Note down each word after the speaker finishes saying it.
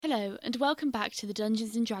Hello and welcome back to the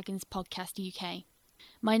Dungeons & Dragons Podcast UK.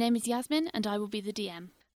 My name is Yasmin and I will be the DM.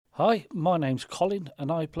 Hi, my name's Colin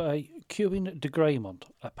and I play Cuin de Greymont,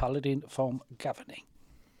 a paladin from Gavany.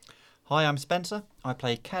 Hi, I'm Spencer. I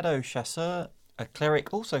play Caddo Chasseur, a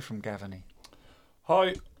cleric also from Gavany.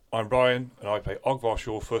 Hi, I'm Brian and I play Ogvar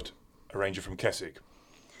Shawfoot, a ranger from Kessig.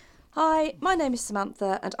 Hi, my name is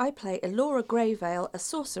Samantha and I play Elora Greyvale, a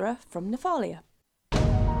sorcerer from Nephalia.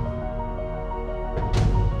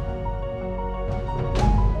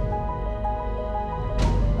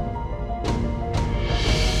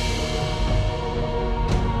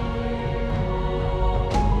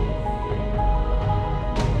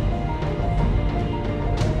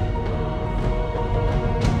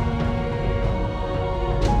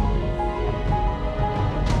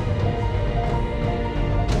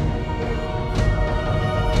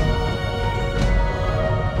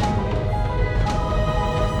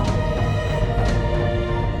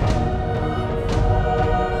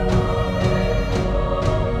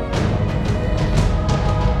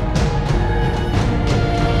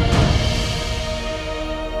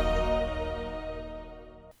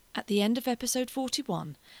 At the end of episode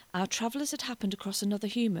 41, our travellers had happened across another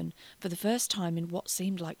human for the first time in what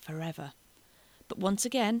seemed like forever. But once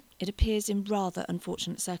again, it appears in rather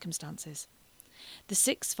unfortunate circumstances. The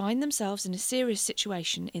six find themselves in a serious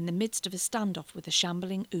situation in the midst of a standoff with a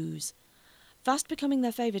shambling ooze. Fast becoming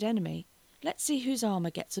their favoured enemy, let's see whose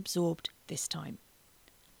armour gets absorbed this time.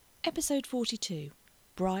 Episode 42,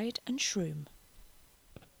 Bride and Shroom.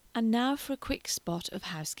 And now for a quick spot of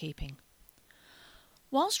housekeeping.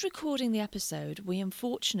 Whilst recording the episode, we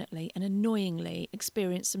unfortunately and annoyingly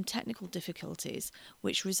experienced some technical difficulties,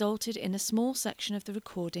 which resulted in a small section of the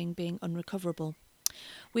recording being unrecoverable.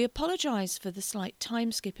 We apologise for the slight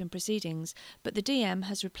time skip in proceedings, but the DM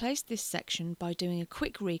has replaced this section by doing a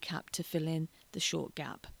quick recap to fill in the short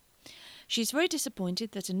gap. She's very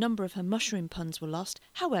disappointed that a number of her mushroom puns were lost.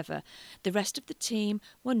 However, the rest of the team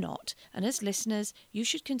were not, and as listeners, you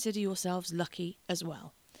should consider yourselves lucky as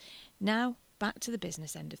well. Now, back to the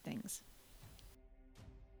business end of things.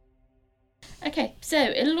 Okay, so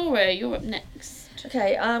Elora, you're up next.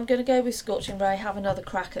 Okay, I'm going to go with Scorching Ray, have another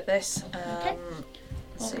crack at this. Okay.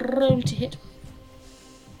 Roll to hit.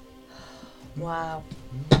 Wow.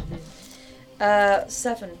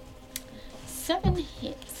 7. 7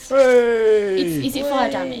 hits. Hey! Is it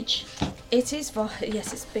fire damage? It is fire,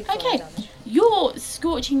 yes, it's big fire Okay, damage. your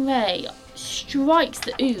Scorching Ray strikes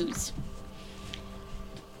the ooze.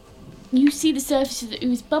 You see the surface of the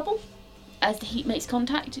ooze bubble as the heat makes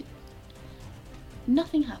contact.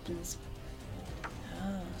 Nothing happens.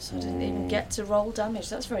 So I didn't even get to roll damage.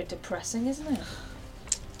 That's very depressing, isn't it?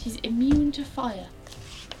 It is immune to fire.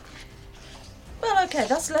 Well, okay,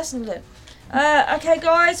 that's lesson learned. Okay,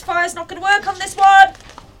 guys, fire's not going to work on this one.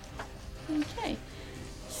 Okay,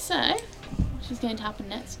 so what is going to happen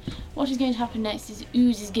next? What is going to happen next is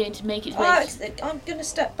ooze is going to make its way. I'm going to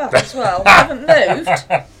step back as well. I haven't moved.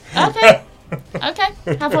 Okay.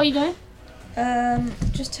 Okay. How far are you going?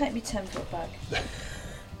 Just take me 10 foot back.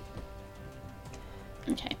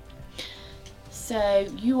 Okay. So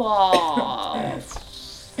you are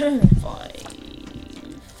 5. 10.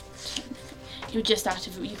 You're just out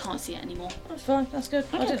of it. You can't see it anymore. That's fine. That's good.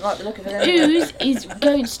 Okay. I didn't like the look of it anyway. Ooze is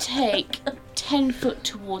going to take 10 foot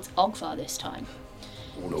towards Ogvar this time.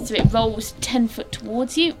 Oh, no. So it rolls 10 foot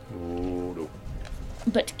towards you, Oh, no.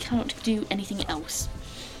 but cannot do anything else.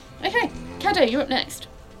 Okay, Caddo, you're up next.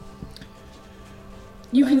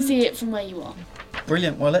 You can see it from where you are.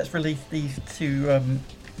 Brilliant. Well, let's release these two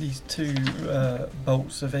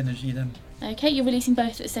bolts of energy then. Okay, you're releasing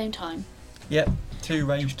both at the same time. Yep, 2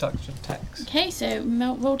 ranged touch attacks. Okay, so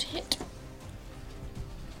roll to hit.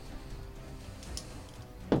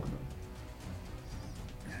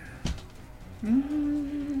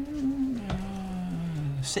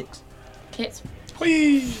 Six. Hits.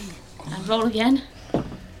 Whee! And roll again.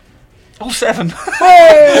 Oh, 7. Nice.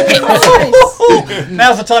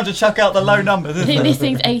 Now's the time to chuck out the low numbers, I isn't think it? this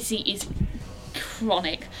thing's AC is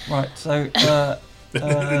chronic. Right, so The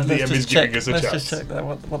let's DM just is check. giving us a Let's chance. just check that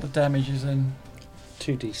what the damage is in.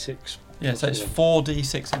 2d6. Yeah, so it's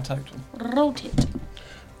 4d6 in total. Roll to hit.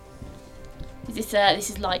 This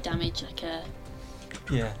is light damage, like a...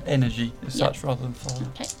 Yeah, energy as Yeah. such rather than fire.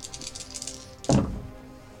 Okay.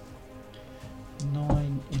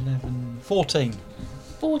 9, 11, 14.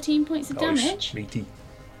 14 points of Nice. damage. Meaty.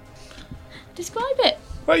 Describe it.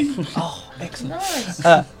 Hey! Oh, excellent.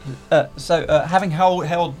 Nice. So, having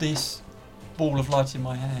held this ball of light in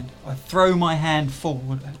my hand, I throw my hand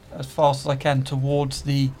forward as fast as I can towards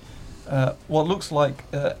the what looks like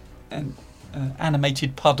an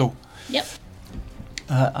animated puddle. Yep.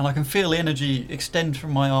 and I can feel the energy extend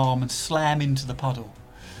from my arm and slam into the puddle.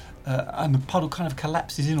 And the puddle kind of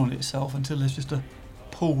collapses in on itself until there's just a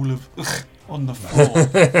pool of on the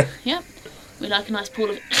floor. Yep. We like a nice pool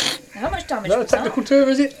of. How much damage Is that a was that? technical term,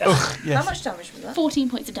 is it? Yes. How much damage was that? 14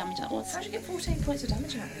 points of damage that was. How did you get 14 points of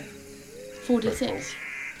damage out of it? 4d6.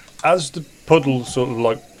 As the puddle sort of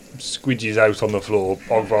like squidges out on the floor,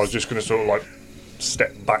 Ogvar's just going to sort of like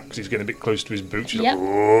step back because he's getting a bit close to his boots. He's Yep.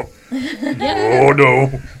 like, Yep. oh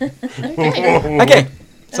no. Okay. Okay,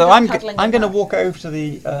 so Don't I'm go paddling I'm in going to that. walk over to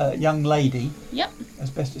the young lady, Yep.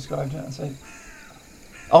 as best described, and say,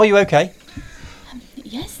 "Are you okay?"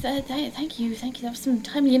 Yes, thank you. That was some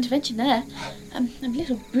timely intervention there. I'm a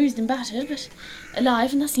little bruised and battered, but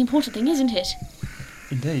alive, and that's the important thing, isn't it?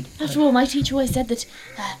 Indeed. After all, my teacher always said that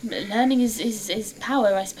learning is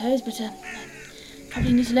power, I suppose, but I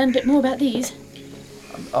probably need to learn a bit more about these.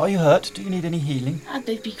 Are you hurt? Do you need any healing?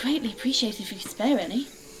 They'd be greatly appreciated if you could spare any.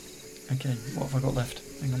 Okay, what have I got left?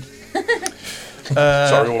 Hang on.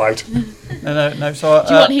 Sorry, all out. No. So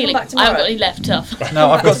Do you want healing? back I tomorrow. haven't got any left, tough.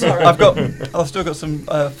 no, I've still got some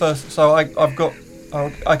first. So I've got.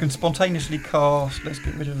 I can spontaneously cast. Let's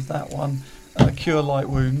get rid of that one. Cure light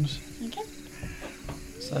wounds. Okay.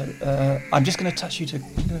 So I'm just going to touch you to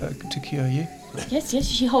cure you. Yes,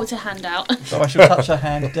 she holds her hand out. So I shall touch her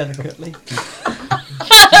hand delicately.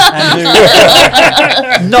 And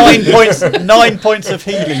do 9 points of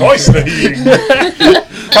healing. Nicely.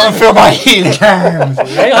 Come and feel my healing hands.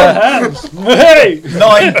 Lay on hands. Hey!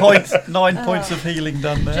 9 points of healing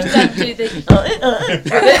done there. Don't do the with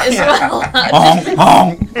it as well. Honk,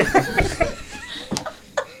 honk.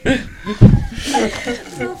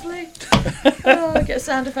 Lovely. Oh, I get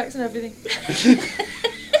sound effects and everything.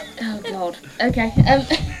 Oh God. Okay.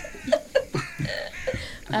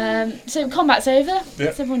 So combat's over.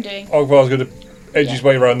 What's everyone doing? Ogvar's going to edge his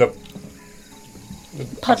way around the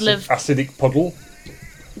Puddle of acidic puddle.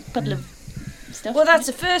 stuff. Well, that's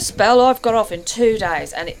the first spell I've got off in 2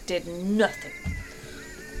 days, and it did nothing.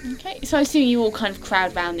 Okay, so I assume you all kind of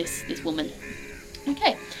crowd round this woman.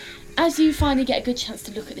 Okay, as you finally get a good chance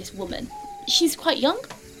to look at this woman, she's quite young.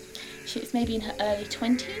 She's maybe in her early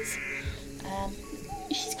 20s.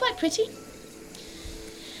 She's quite pretty.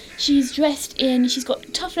 She's she's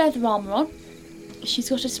got tough leather armour on. She's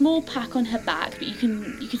got a small pack on her back, but you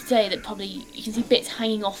could say that probably you can see bits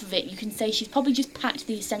hanging off of it. You can say she's probably just packed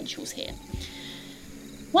the essentials here.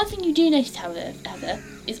 One thing you do notice, however,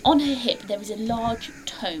 is on her hip there is a large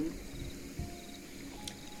tome.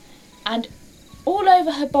 And all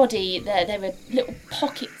over her body there are little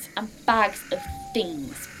pockets and bags of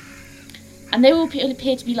things. And they all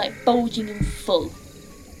appear to be like bulging and full.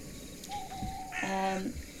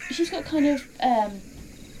 She's got kind of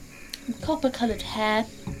copper-coloured hair,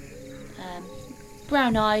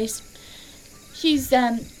 brown eyes. She's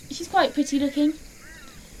quite pretty looking.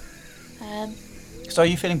 So are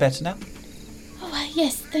you feeling better now? Oh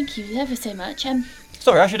yes, thank you ever so much.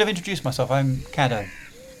 Sorry, I should have introduced myself. I'm Caddo.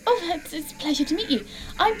 Oh, it's a pleasure to meet you.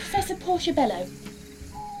 I'm Professor Portiabello.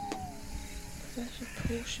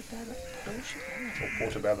 Portiabello.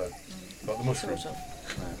 Portobello. Like the mushroom. Sort of.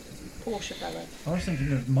 Portiabello. I was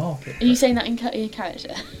thinking of market. Are you saying that in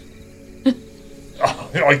character?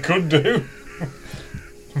 I could do.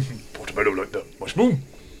 Portobello like the mushroom.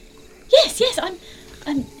 Yes.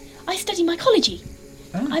 I study mycology.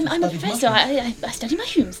 Oh, I'm a professor. I study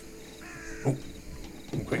mushrooms.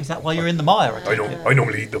 Is that why you're in the mire? I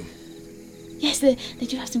normally eat them. Yes, they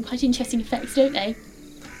do have some quite interesting effects, don't they?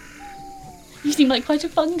 You seem like quite a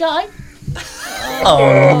fun guy.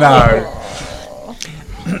 Oh no!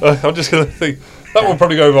 I'm just going to think that will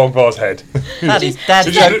probably go over Ogvar's head. That is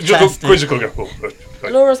So just look quizzical. Go. Oh, right.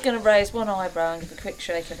 Laura's going to raise one eyebrow and give a quick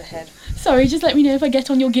shake of the head. Sorry, just let me know if I get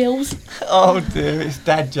on your gills. Oh dear, it's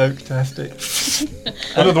dad joke-tastic.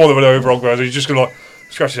 Another one that went over Ogvar's. He's just going to like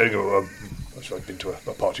scratch his head and go. I've been to a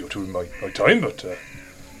party or two in my time, but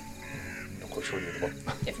not quite sure the other one.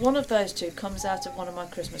 If one of those two comes out of one of my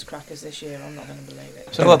Christmas crackers this year, I'm not going to believe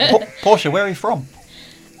it. So, Portia, where are you from?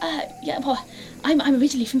 Well, I'm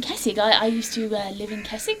originally from Kessig. I used to live in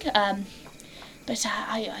Kessig, but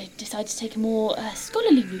I decided to take a more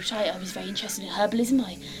scholarly route. I was very interested in herbalism.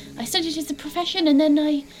 I studied it as a profession, and then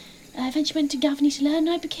I eventually went to Gavney to learn,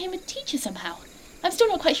 and I became a teacher somehow. I'm still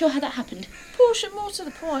not quite sure how that happened. Portia, more to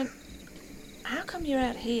the point, how come you're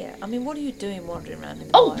out here? I mean, what are you doing wandering around in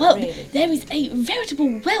the Oh, mine, well, really? there is a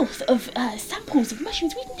veritable wealth of samples of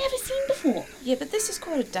mushrooms we've never seen before. Yeah, but this is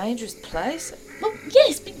quite a dangerous place. Well,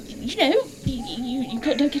 yes, but, you know, you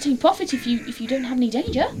don't get any profit if you don't have any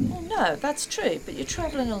danger. Well, no, that's true, but you're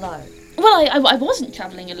travelling alone. Well, I wasn't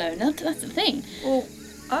travelling alone, that's the thing. Well,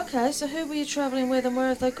 Okay, so who were you travelling with and where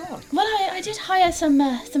have they gone? Well, I did hire some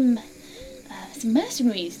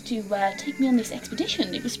mercenaries to take me on this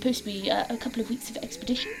expedition. It was supposed to be a couple of weeks of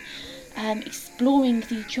expedition, exploring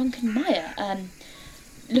the Drunken Mire,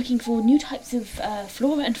 looking for new types of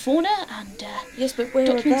flora and fauna, and Yes, but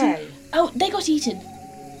where are they? Oh, they got eaten.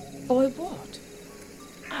 By what?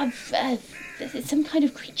 It's some kind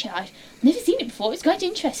of creature. I've never seen it before. It's quite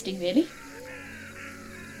interesting, really.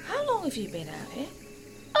 How long have you been out here?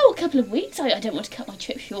 Oh, a couple of weeks. I don't want to cut my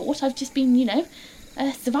trip short. I've just been,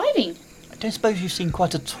 surviving. I don't suppose you've seen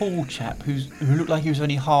quite a tall chap who looked like he was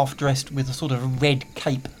only half dressed with a sort of a red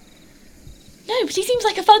cape. No, but he seems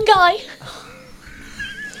like a fun guy.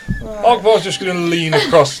 Ogvar's just going to lean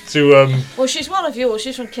across to... Well, she's one of yours.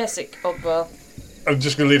 She's from Keswick, Ogvar. I'm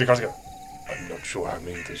just going to lean across and go, I'm not sure how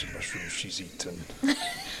many of those mushrooms she's eaten.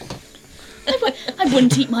 I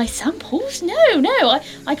wouldn't eat my samples. No. I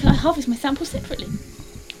harvest my samples separately.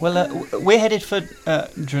 Well, we're headed for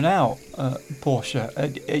Drenau, Portia.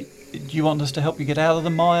 Do you want us to help you get out of the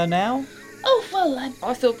mire now? Oh, well,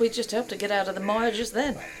 I thought we'd just help to get out of the mire just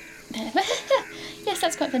then. yes,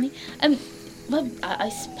 that's quite funny. Well, I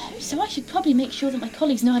suppose so. I should probably make sure that my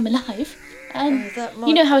colleagues know I'm alive. That might...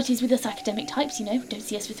 You know how it is with us academic types, don't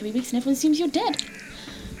see us for 3 weeks and everyone assumes you're dead.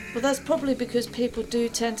 Well, that's probably because people do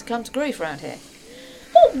tend to come to grief around here.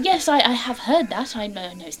 Oh, yes, I have heard that. I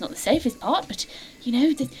know it's not the safest part, but,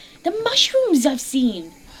 the mushrooms I've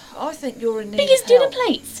seen. I think you're in need Big as of dinner help.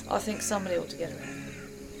 plates. I think somebody ought to get around.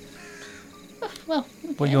 Oh, well,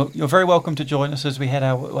 okay. Well, you're very welcome to join us as we head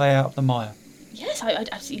our way out of the mire. Yes, I'd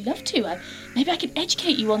absolutely love to. Maybe I could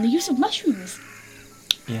educate you on the use of mushrooms.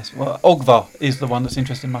 Yes, well, Ogvar is the one that's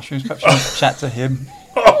interested in mushrooms. Perhaps you can chat to him.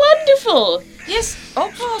 Wonderful! Yes,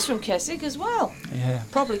 Ogvar's from Keswick as well. Yeah.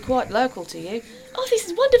 Probably quite local to you. Oh, this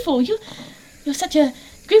is wonderful. You're such a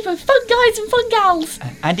group of fun guys and fun gals.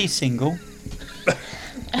 And he's single.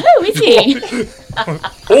 Oh, is he?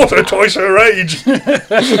 Auto twice her age!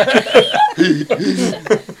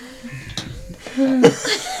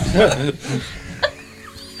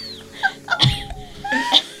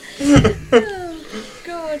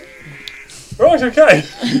 God. Right, okay.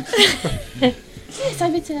 Yes, I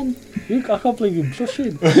would, I can't believe you're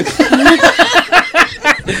blushing.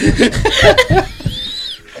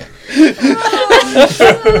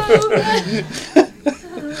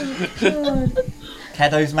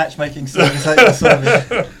 Caddo's matchmaking service at your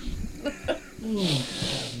service.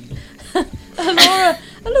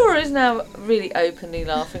 Alora is now really openly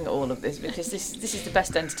laughing at all of this because this is the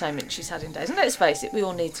best entertainment she's had in days. And let's face it, we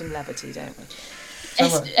all need some levity, don't we?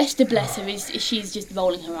 Esther, bless her, she's just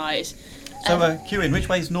rolling her eyes. So, Kewin, which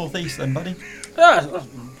way's northeast then, buddy? Might as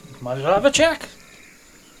well have a check.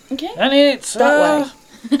 Okay. And it's... That way.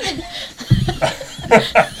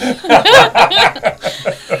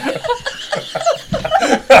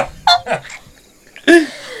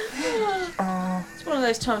 It's one of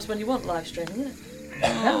those times when you want live streaming, isn't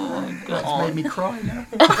it? That's made me cry now.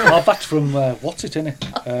 That's from, what's it, innit?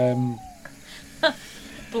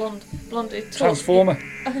 Blondie.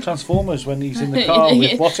 Transformers, when he's in the car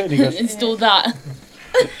with what's it, and he goes... Install that.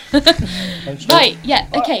 Right, yeah,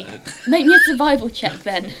 okay. Make me a survival check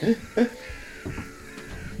then.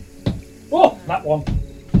 Oh, that one.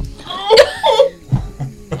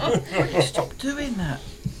 Stop doing that.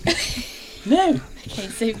 No. Okay,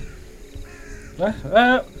 so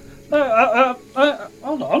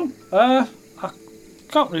hold on. I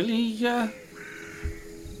can't really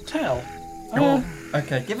tell.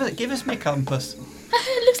 Okay, give us my compass.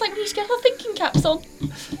 it looks like we need to get our thinking caps on.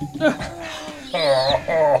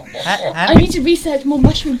 I Hand need to research more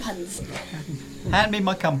mushroom puns. me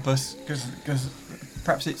my compass, because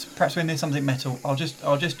perhaps when there's something metal, I'll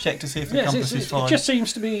just check to see if the compass is fine. It just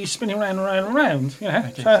seems to be spinning round and round and round.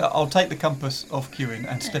 Okay, so I'll take the compass off Kewin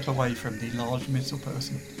and step away from the large metal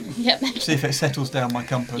person. Yep. See if it settles down my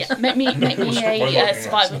compass. Yeah, make me a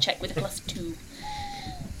survival check with a +2.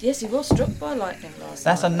 Yes, he was struck by lightning last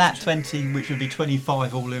That's a night. nat 20, which would be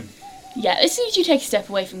 25 all in. Yeah, as soon as you take a step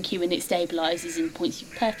away from Q and it stabilises and points you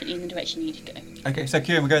perfectly in the direction you need to go. Okay, so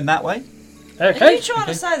Kewin, we're going that way. Are Okay. you trying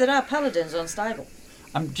to say that our paladin's unstable?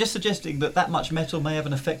 I'm just suggesting that much metal may have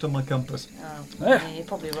an effect on my compass. Oh, Yeah. you're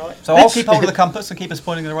probably right. So I'll keep hold of the compass and keep us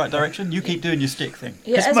pointing in the right direction. You keep doing your stick thing.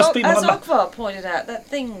 Yeah, This as, must be as one of Ogvar pointed out, that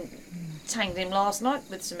thing tanged him last night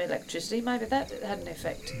with some electricity. Maybe that had an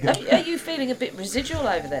effect. Are you feeling a bit residual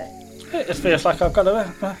over there? It feels like I've got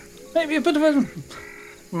maybe a bit of a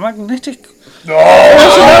magnetic... Oh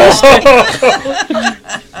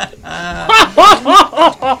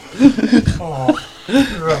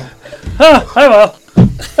well.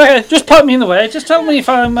 Okay, just put me in the way. Just tell me if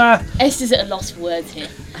I'm Esther's at a loss for words here.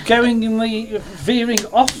 going in the veering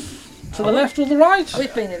off to the left or the right.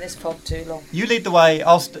 We've been in this fog too long. You lead the way.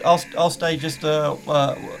 I'll stay just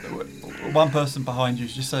one person behind you.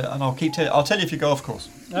 Just and I'll I'll tell you if you go off course.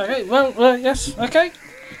 Okay, well, yes, okay.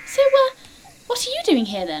 So, what are you doing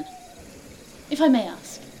here then? If I may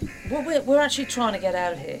ask. Well, we're actually trying to get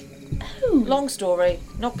out of here. Oh. Long story.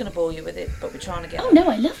 Not going to bore you with it, but we're trying to get Oh out. no,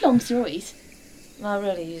 I love long stories. No,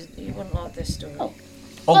 really, you wouldn't like this story. Oh.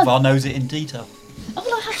 Ogvar knows it in detail. Oh,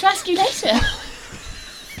 well, I'll have to ask you later.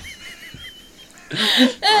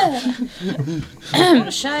 What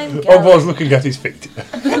a shame, I Gala. was looking at his feet.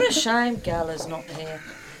 What a shame Gala's not here.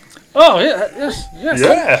 Oh, yeah, yes.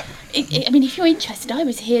 Yeah. I mean, if you're interested, I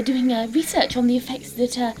was here doing research on the effects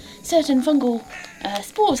that certain fungal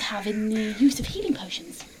spores have in the use of healing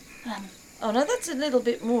potions. Oh, no, that's a little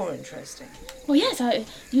bit more interesting. Well, yes,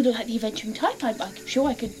 you look like the adventuring type. I'm sure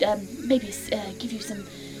I could maybe give you some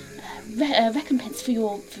recompense for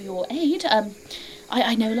your aid.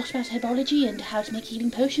 I know a lot about herbology and how to make healing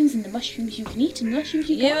potions and the mushrooms you can eat and the mushrooms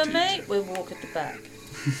you You can't and me, we'll walk at the back.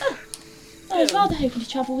 I was rather hoping to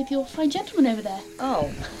travel with your fine gentleman over there. Oh,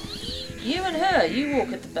 you and her, you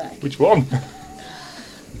walk at the back. Which one?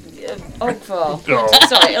 Ogvar. Oh.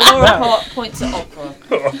 Sorry, Elora points at Ogvar.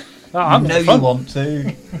 Oh, I'm know you want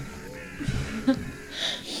to.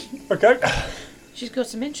 Okay. She's got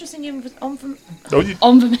some interesting Information.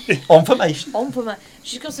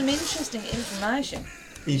 She's got some interesting information.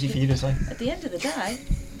 Easy for you to say. At the end of the day,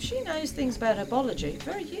 she knows things about herbology.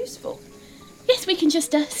 Very useful. Yes, we can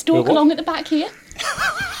just stalk What? along at the back here.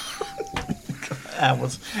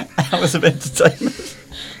 Hours of entertainment.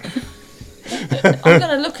 I'm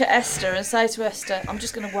going to look at Esther and say to Esther, I'm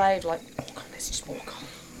just going to wave like, oh, God, let's just walk on.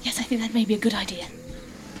 Yes, I think that may be a good idea.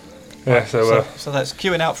 Yeah, so, So that's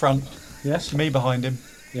queuing out front. Yes, Me behind him.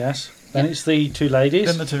 yes. Then it's the two ladies.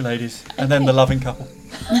 Then the two ladies. And then the loving couple.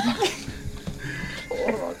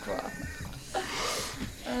 All right, crap.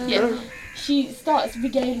 Yeah, she starts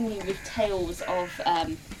regaling me with tales of.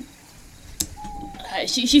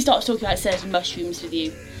 She starts talking about certain mushrooms with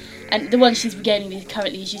you, and the one she's regaling me with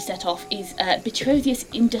currently, as you set off, is Betrotheus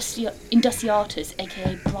induciatus,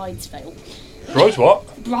 aka Bride's Veil. Right,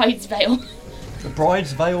 what? Bride's Veil. The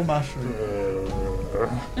bride's veil mushroom.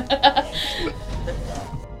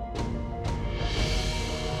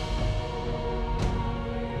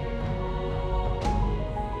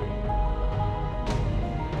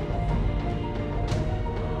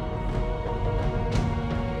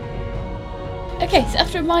 Okay, so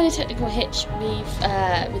after a minor technical hitch, with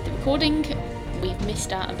the recording, we've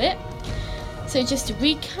missed out a bit. So just to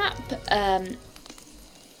recap,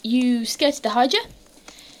 you skirted the Hydra,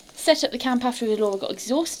 set up the camp after Elora got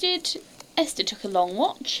exhausted. Esther took a long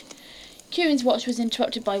watch. Kieran's watch was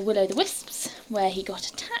interrupted by Will-o'-the-Wisps, where he got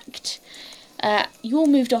attacked. You all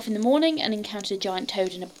moved off in the morning and encountered a giant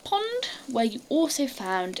toad in a pond, where you also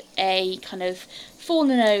found a kind of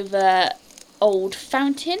fallen over old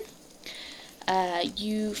fountain.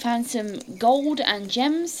 You found some gold and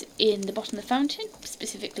gems in the bottom of the fountain,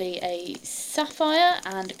 specifically a sapphire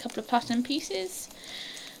and a couple of platinum pieces.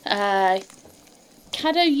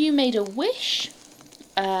 Caddo, you made a wish,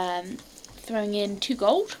 throwing in 2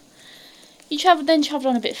 gold. You then travelled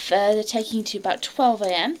on a bit further, taking you to about 12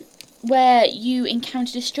 AM, where you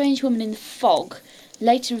encountered a strange woman in the fog,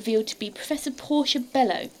 later revealed to be Professor Portia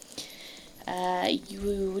Bellow.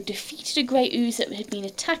 You defeated a grey ooze that had been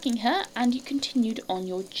attacking her, and you continued on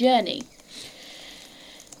your journey.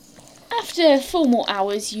 After 4 more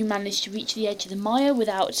hours, you managed to reach the edge of the mire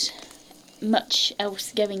without much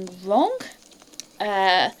else going wrong,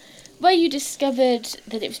 where you discovered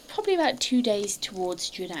that it was probably about 2 days towards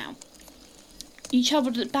Drenau. You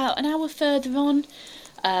travelled about an hour further on,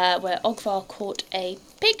 where Ogvar caught a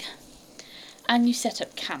pig, and you set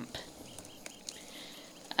up camp.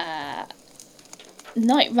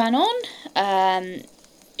 Night ran on.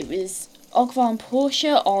 It was Ogvar and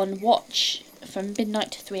Portia on watch from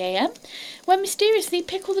midnight to 3 AM, when mysteriously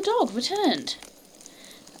Pickle the dog returned,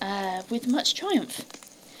 with much triumph.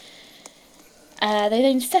 They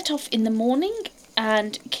then set off in the morning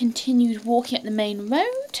and continued walking up the main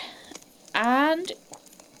road, and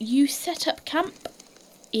you set up camp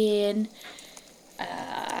in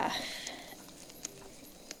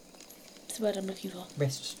what's the word I'm looking for?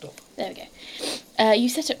 Rest stop. There we go. You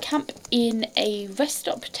set up camp in a rest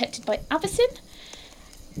stop protected by Avicin,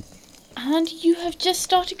 and you have just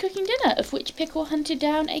started cooking dinner, of which Pickle hunted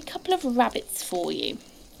down a couple of rabbits for you.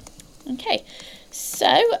 Okay,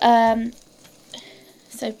 so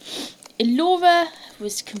Elora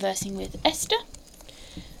was conversing with Esther,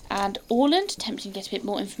 and Orland, attempting to get a bit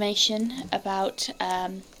more information about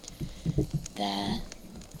their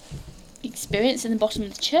experience in the bottom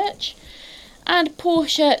of the church. And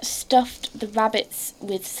Portia stuffed the rabbits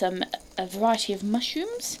with a variety of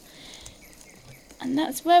mushrooms. And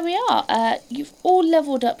that's where we are. You've all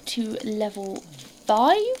levelled up to level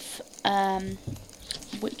 5,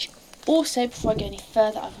 which also, before I go any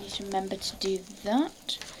further, I need to remember to do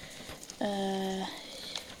that.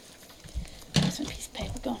 Where's my piece of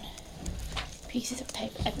paper gone? Pieces of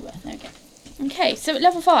paper everywhere. There we go. Okay, so at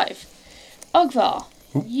level 5, Ogvar,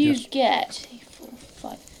 you get 3, 4,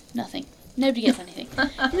 5, nothing. Nobody gets anything.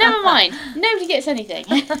 Never mind. Nobody gets anything.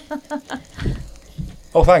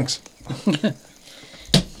 Oh, thanks.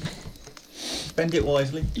 Spend it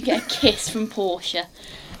wisely. You get a kiss from Portia.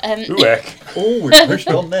 Ooh, heck. Oh, we've pushed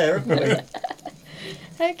on there, haven't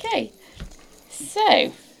we? Okay.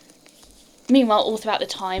 So, meanwhile, all throughout the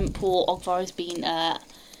time, poor Ogvar has been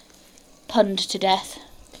punned to death.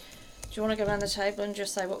 Do you want to go around the table and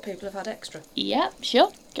just say what people have had extra? Yeah,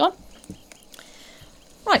 sure. Go on.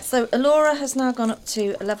 Right, so Alora has now gone up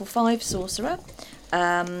to a level 5 sorcerer.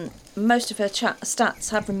 Most of her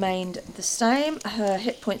stats have remained the same. Her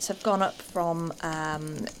hit points have gone up from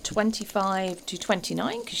 25 to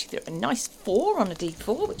 29 because she threw a nice 4 on a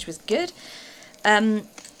d4, which was good.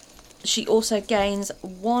 She also gains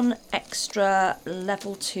 1 extra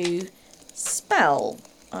level 2 spell,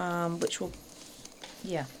 which will...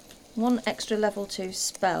 Yeah, 1 extra level 2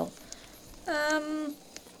 spell.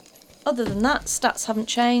 Other than that, stats haven't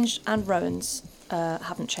changed, and Rowan's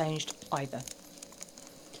haven't changed either.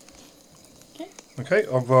 Okay,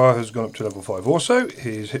 Ogvar has gone up to level 5 also.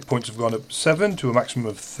 His hit points have gone up 7 to a maximum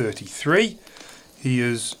of 33. He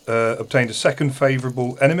has obtained a second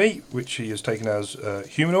favourable enemy, which he has taken as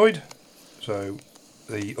humanoid. So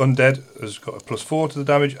the undead has got a +4 to the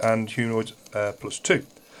damage, and humanoids +2.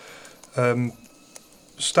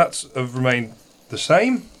 Stats have remained the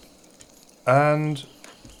same, and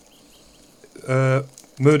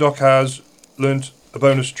Murdoch has learnt a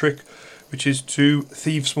bonus trick, which is to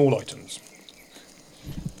thieve small items.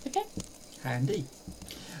 Okay. Handy.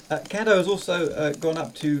 Kado has also gone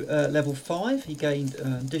up to level 5. He gained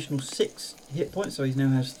an additional 6 hit points, so he now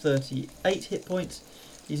has 38 hit points.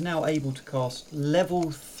 He's now able to cast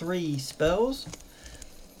level 3 spells,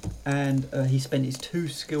 and he spent his 2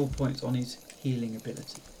 skill points on his healing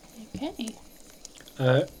ability. Okay.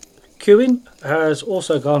 Kewin has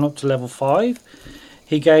also gone up to level 5.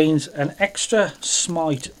 He gains an extra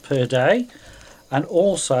smite per day, and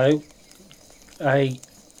also a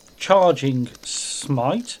charging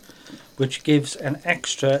smite, which gives an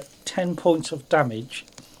extra 10 points of damage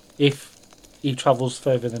if he travels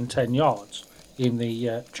further than 10 yards in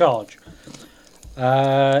the charge.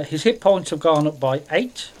 His hit points have gone up by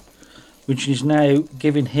 8, which is now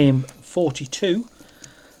giving him 42.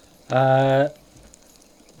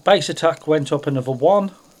 Base attack went up another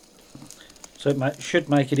 1, so it should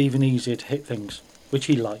make it even easier to hit things, which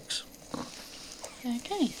he likes.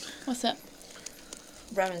 Okay. What's up?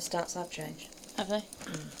 Rowan's stats have changed. Have they?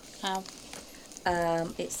 How?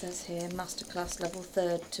 It says here, Masterclass level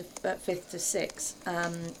 3rd to 5th to 6.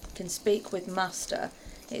 Can speak with Master.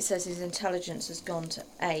 It says his intelligence has gone to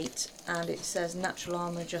 8, and it says natural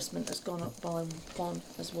armour adjustment has gone up by 1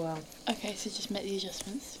 as well. Okay, so just make the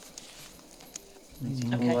adjustments. He's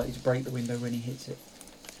more Okay. likely to break the window when he hits it.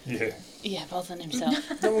 Yeah. Yeah, rather than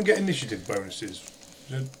himself. No one get initiative bonuses.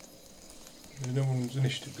 No one's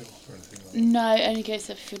initiative built or anything like that. No, it only goes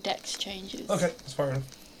up if your dex changes. Okay, that's fair enough.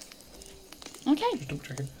 Okay, Just double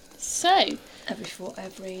checking. so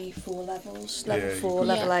Every four levels. Yeah, Level you 4, got-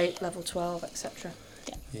 level Yeah. 8, level 12, etc.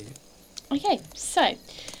 Yeah.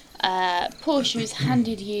 Portia's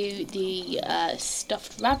handed you the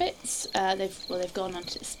stuffed rabbits. They've gone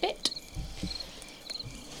onto the spit.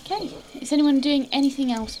 Okay, is anyone doing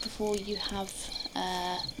anything else before you have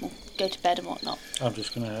go to bed and whatnot? I'm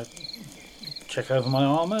just going to check over my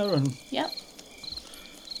armour and Yep.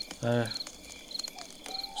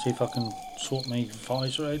 see if I can sort my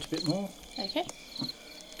visor out a bit more. Okay.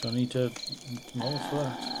 Do I need to roll for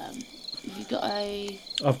that? You got a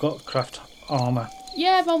I've got craft armour.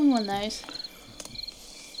 yeah, roll me one of those.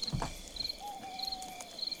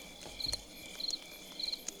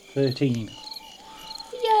 13.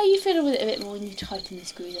 Yeah, you fiddle with it a bit more and you tighten the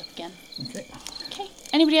screws up again. Okay. Okay.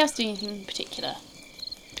 Anybody else doing anything in particular?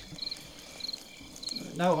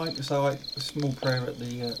 No, a small prayer at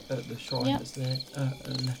the shrine Yep. that's there.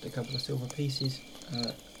 Left a couple of silver pieces,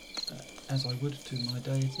 as I would to my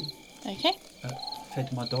deity. Okay.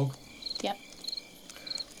 Fed my dog.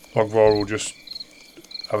 Ogvar will just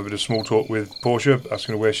have a bit of small talk with Portia,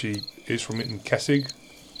 asking her where she is from in Kessig.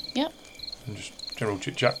 And just general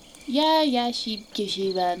chit chat. Yeah, she gives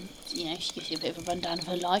you, she gives you a bit of a rundown of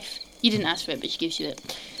her life. You didn't ask for it, but she gives you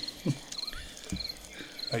it.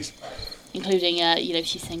 Nice. Including,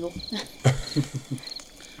 she's single.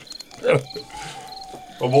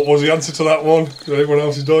 Well, what was the answer to that one? That everyone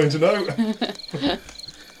else is dying to know.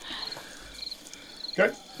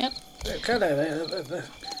 Okay. Yep.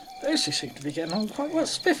 They seem to be getting on quite well,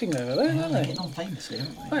 spiffing over there, Yeah, aren't they're they? getting on famously,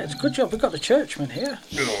 aren't they? Right, it's a good job we've got the churchman here.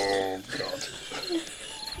 Oh, God.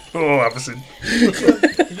 Oh, Avison.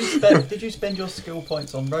 Did you spend your skill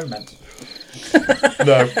points on romance?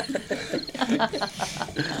 No.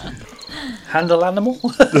 Handle animal.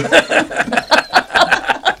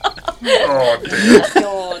 Oh, dear.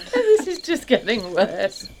 God, this is just getting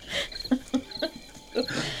worse.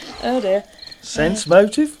 Oh dear. Sense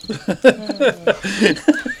motive.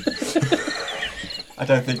 I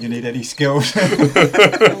don't think you need any skills.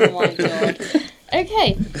 Oh my god.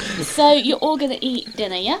 Okay, so you're all going to eat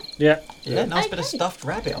dinner, yeah? Yeah. Yeah, nice bit of Okay. stuffed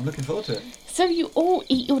rabbit. I'm looking forward to it. So you all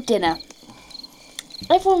eat your dinner.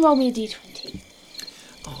 Everyone roll me a d20.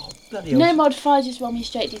 Oh, bloody hell. No modifier, just roll me a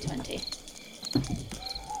straight d20.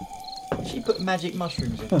 She put magic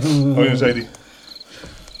mushrooms in. I was going to say,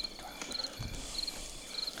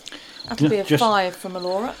 Have to be a Just- 5 from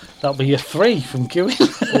Alora. That'll be a 3 from Gewin.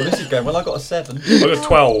 Oh, this is going well. I got a 7. I got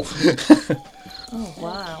 12. Oh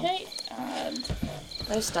wow. Okay, and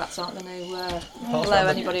Those stats aren't going to Pass blow round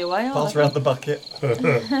the- anybody away, are Pass they? around the bucket.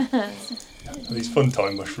 These fun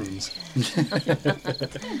time mushrooms.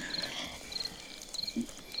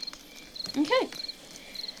 okay.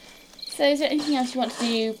 So is there anything else you want to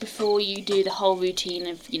do before you do the whole routine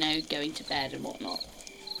of, going to bed and whatnot?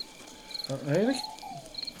 Not really.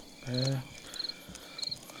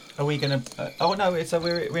 Are we going to... oh, no,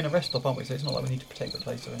 we're in a rest stop, aren't we? So it's not like we need to protect the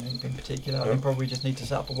place or anything in particular. I No. think probably just need to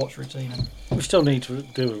set up a watch routine. And We still need to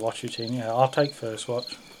do a watch routine. Yeah, I'll take first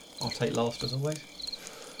watch. I'll take last, as always.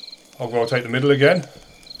 I'll go and take the middle again.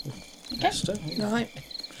 Esther. Right.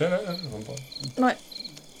 No, I'm fine. Right.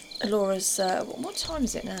 Alora's. What time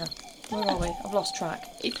is it now? Where are we? I've lost track.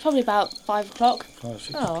 It's probably about 5 o'clock. 5,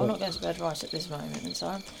 6 Oh, I'm o'clock. not going to bed right at this moment in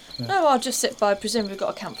time. Yeah. No, I'll just sit by. Presumably we've got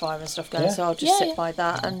a campfire and stuff going, Yeah. so I'll just Yeah, sit yeah. by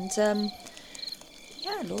that. And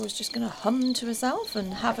Laura's just going to hum to herself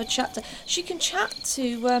and have a chat. She can chat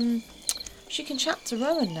to. She can chat to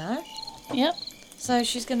Rowan now. Yep. So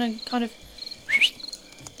she's going to kind of.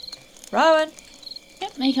 Rowan,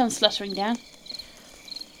 Yep, then he comes fluttering down.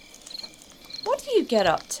 what do you get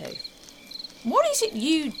up to? What is it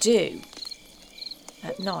you do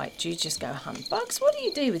at night? Do you just go hunt bugs? What do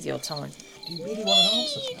you do with your time? Do you really want an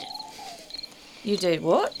answer to that? You do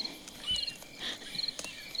what?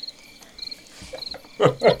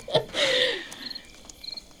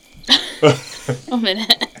 One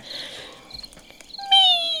minute.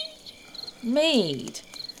 Mead.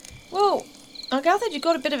 Well, I gathered you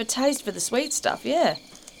got a bit of a taste for the sweet stuff, yeah.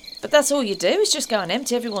 But that's all you do is just go and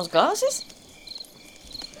empty everyone's glasses?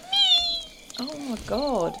 Oh my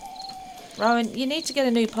god. Rowan, you need to get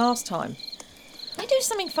a new pastime. You do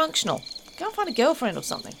something functional. Go and find a girlfriend or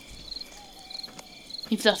something.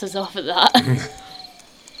 He flutters off at that.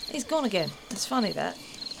 He's gone again. It's funny that.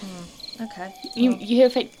 Okay. you Well, hear a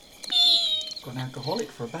fake... Got an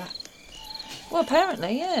alcoholic for a bat. well,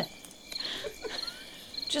 apparently, yeah.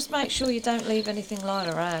 Just make sure you don't leave anything lying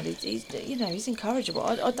around. He's incorrigible.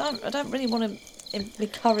 I don't really want to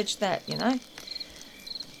encourage that, you know.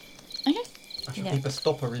 Okay. I should Yeah. keep a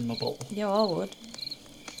stopper in my bottle. Yeah, I would.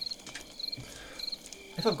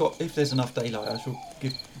 If there's enough daylight, I shall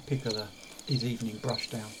give Pickle his evening brush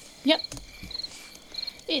down. Yep.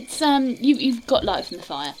 It's, you've got light from the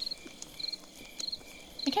fire.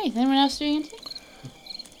 Okay, is anyone else doing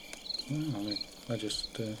anything? I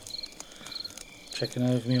just checking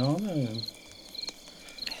over my armour and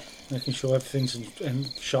making sure everything's in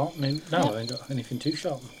sharpening. No, Yep. I ain't got anything too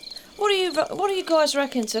sharp. What do you guys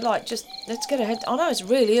reckon to let's get a head. I know it's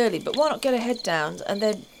really early, but why not get a head down and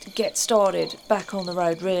then get started back on the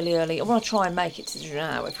road really early? I want to try and make it to the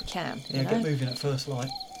now if we can. Yeah, you know? get moving at first light.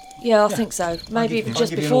 Yeah, I think so. Maybe even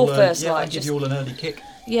just before first I'll light. give you all an early kick.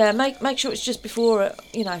 Yeah, make sure it's just before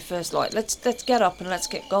first light. Let's get up and let's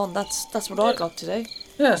get gone. That's what I'd like to do.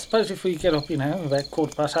 Yeah, I suppose if we get up, about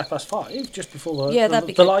 5:15, just before the, Yeah, that'd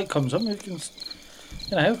be the good. light comes on, we can,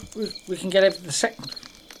 we can get every the second.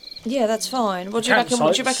 Yeah, that's fine. What do you reckon?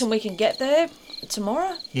 What do you reckon we can get there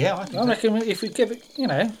tomorrow? Yeah, I think I so. reckon if we give it,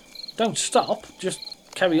 don't stop, just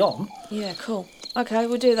carry on. Yeah, cool. Okay,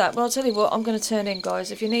 we'll do that. Well, I'll tell you what. I'm going to turn in,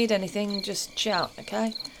 guys. If you need anything, just shout.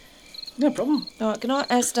 Okay. No problem. All right. Good night,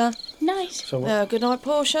 Esther. Nice. So what? Good night,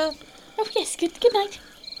 Portia. Oh, yes, good night.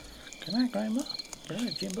 Good night, Grandma. Yeah,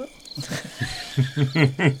 Jimbo.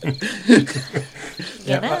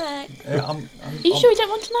 Good but, night. Are you sure you don't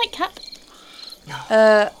want a nightcap?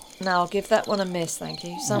 No, I'll give that one a miss, thank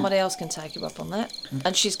you. Somebody else can take you up on that.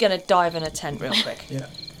 And she's going to dive in a tent real quick. Yeah,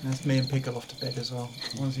 that's me and Pickle off to bed as well.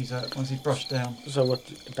 Once he's brushed down. So what?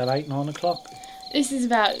 About 8, 9 o'clock. This is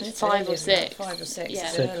about It's 5 early, or isn't it? 6. 5 or 6, Yeah.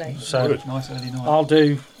 it's Six. early. So Good. Nice early night. I'll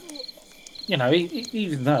do.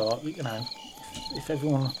 Even though if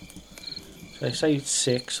everyone say it's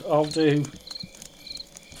 6, I'll do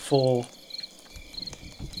 4.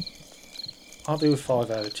 I'll do a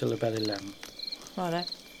 5 hour till about 11. Righto.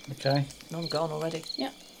 Okay. I'm gone already.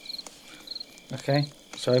 Okay.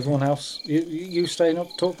 So everyone else, you staying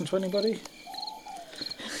up talking to anybody?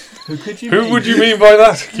 Who could you Who mean? would you mean by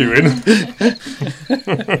that, Kieran?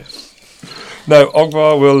 No,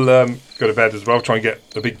 Ogvar will go to bed as well, try and get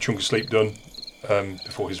a big chunk of sleep done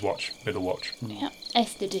before his middle watch. Yeah.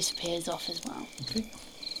 Esther disappears off as well.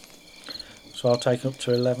 So I'll take up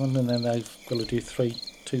to 11, and then they've got to do 2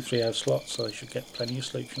 3-hour slots, so they should get plenty of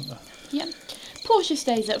sleep, shouldn't they? Yep. Portia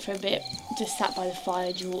stays up for a bit, just sat by the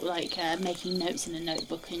fire, making notes in a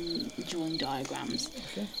notebook and drawing diagrams.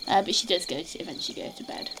 Okay. But she does eventually go to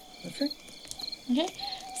bed. Okay. Okay.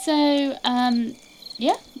 So,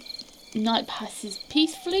 night passes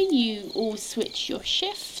peacefully. You all switch your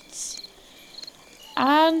shifts,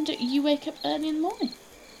 and you wake up early in the morning.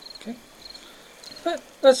 But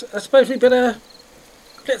I suppose we better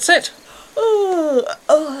get set. Does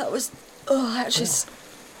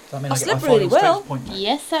that mean I I get my slept really final well. space point back?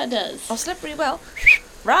 Yes, that does. I slept pretty well.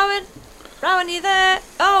 Rowan, you there?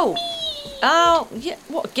 Oh, yeah.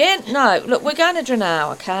 What again? No, look, we're going to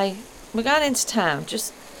Drenau, okay? We're going into town.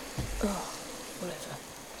 Just, whatever.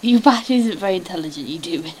 Your bat isn't very intelligent. You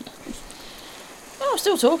do realise. Oh, I'm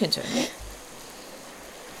still talking to him.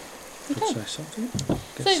 Could say something.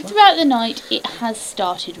 Get So slept. throughout the night, it has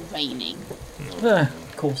started raining.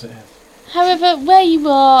 Of course it has. However, where you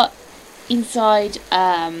are inside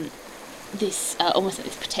this almost like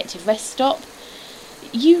this protective rest stop,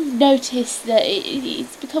 you notice that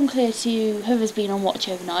it's become clear to whoever's been on watch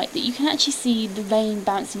overnight that you can actually see the rain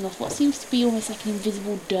bouncing off what seems to be almost like an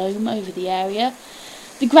invisible dome over the area.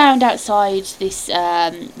 The ground outside this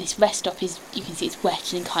rest stop is, you can see it's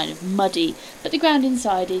wet and kind of muddy, but the ground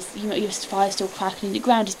inside is, your fire's still crackling. The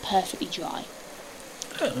ground is perfectly dry.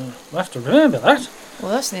 We'll have to remember that.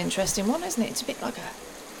 Well, that's an interesting one, isn't it? It's a bit like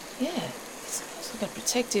it's like a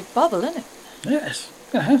protective bubble, isn't it? Yes.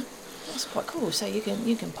 That's quite cool. So you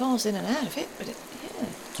can pass in and out of it, but yeah.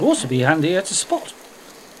 It'll also be handier to spot.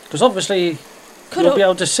 Because obviously Could you'll be have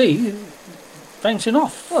able to see bouncing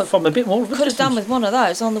off Well, from a bit more of a could have done distance. with one of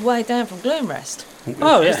those on the way down from Gloomrest.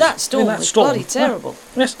 Oh, yes. Because that storm Yeah, that was storm. bloody terrible.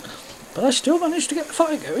 Yes. But I still managed to get the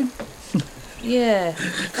fire going. Yeah,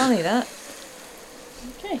 funny that.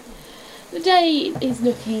 Okay. The day is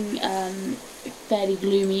looking fairly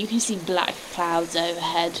gloomy. You can see black clouds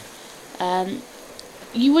overhead.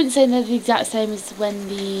 You wouldn't say they're the exact same as when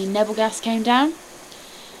the Nebel gas came down,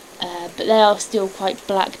 but they are still quite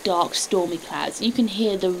black, dark, stormy clouds. You can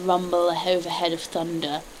hear the rumble overhead of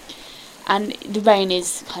thunder, and the rain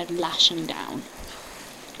is kind of lashing down.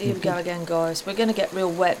 Here we go again, guys. We're going to get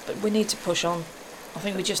real wet, but we need to push on. I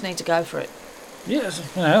think we just need to go for it. Yes,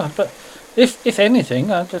 but if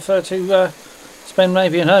anything, I'd prefer to spend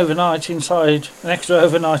maybe an extra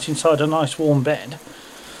overnight inside a nice warm bed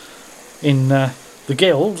in the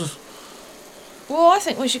guild. Well, I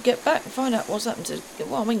think we should get back and find out what's happened to...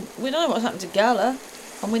 Well, I mean, we know what's happened to Gala,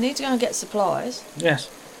 and we need to go and get supplies. Yes.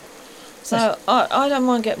 So, I don't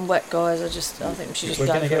mind getting wet, guys. I think we should just We're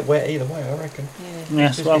go going to for get it. wet either way, I reckon. Yeah.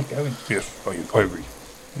 Yes, Just well, keep going. Yes, I agree.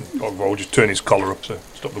 Ogvar will just turn his collar up to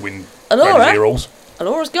stop the wind Alora? around his ear holes.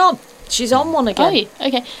 Alora's gone. She's on one again. Oh, yeah.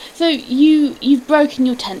 Okay. So you've broken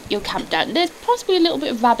your camp down. There's possibly a little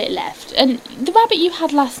bit of rabbit left, and the rabbit you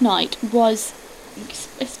had last night was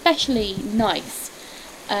especially nice.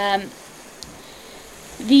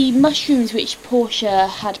 The mushrooms which Portia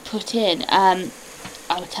had put in,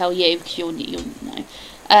 I'll tell you because you'll know.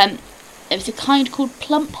 There was a kind called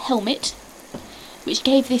Plump Helmet, which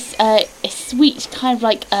gave this a sweet kind of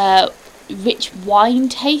like rich wine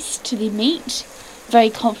taste to the meat, very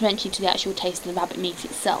complementary to the actual taste of the rabbit meat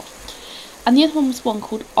itself. And the other one was one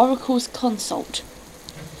called Oracle's Consult.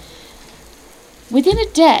 Within a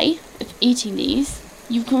day of eating these,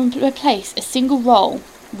 you can replace a single roll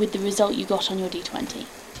with the result you got on your D20.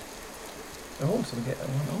 Oh, so we get that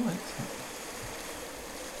one. Oh,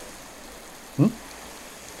 excellent.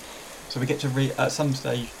 So we get to at some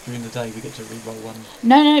stage during the day we get to re-roll one.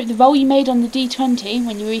 No, the roll you made on the D20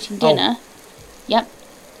 when you were eating dinner. Yep.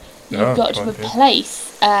 You've got to right, yeah.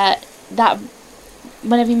 replace that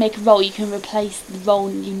whenever you make a roll, you can replace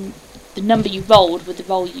the number you rolled with the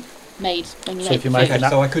roll you made when you So made if you the make food. Okay,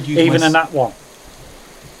 so I could use even my a nat 1.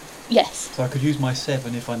 Yes, So I could use my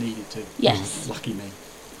 7 if I needed to. yes. Lucky me.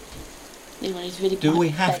 The one who's really Do quite we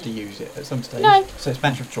have to vague. use it at some stage? No. So it's a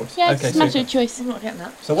matter of choice. Yeah, okay, it's a matter super. of choice. I'm not getting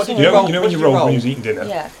that. So what did You you know, roll? you know What when you did rolled roll? when you was eating dinner?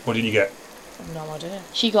 Yeah. What did you get? I've no idea.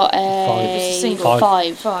 She got It's a a single.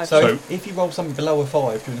 Five. 5. So, So- if you roll something below a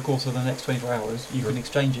 5 during the course of the next 24 hours, you can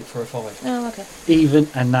exchange it for a 5, Oh, okay. Even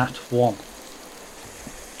a nat 1.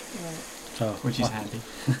 Right. So, which is handy.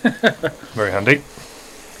 Very handy.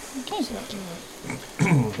 Okay. So that's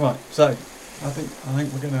right. Right. So I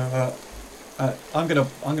think we're gonna. I'm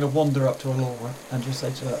gonna wander up to Alora and just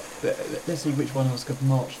say to her, let's see which one of us could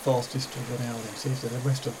march fastest to the now and see if the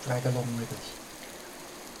rest will drag along with us.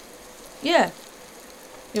 Yeah.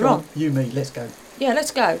 You're Come on. You, me, let's go. Yeah,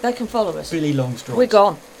 let's go. They can follow us. Billy Longstride. We're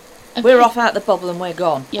gone. Okay. We're off out the bubble and we're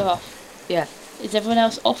gone. You're off. Yeah. Is everyone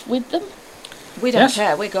else off with them? We don't Yes.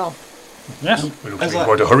 care. We're gone. yes. We look As in I-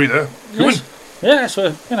 quite a hurry there. Come Yes. Yes,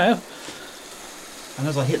 well, you know. And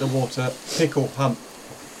as I hit the water, Pickle hunt.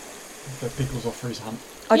 So Pickle's off for his hunt.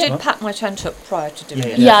 I Yeah. did pack my tent up prior to doing Yeah,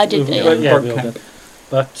 it. Yeah, I did. We- Yeah. we- yeah, Broke we all camp. did.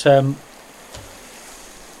 But,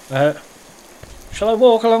 shall I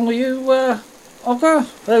walk along with you, Olga?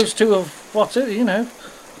 Those two of what's it,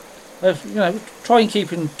 try and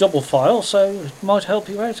keep in double file, so it might help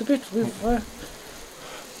you out a bit with.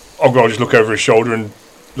 I'll just look over his shoulder and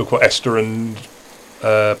look what Esther and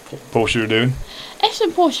Portia are doing. Esther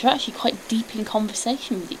and Portia are actually quite deep in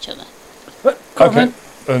conversation with each other. Come on, Okay.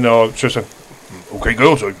 then. No, it's just a. Okay,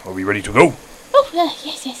 girls, are we ready to go? Oh, yes.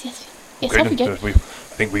 Yes, Okay, off we then, go. I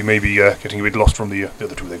think we may be getting a bit lost from the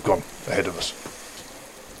other two. They've gone ahead of us.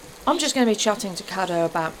 I'm just going to be chatting to Caddo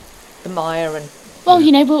about the mire and Well,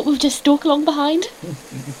 we'll just stalk along behind.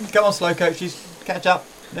 Come on, slow coaches, catch up.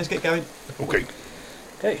 Let's get going. Okay.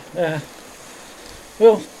 Okay,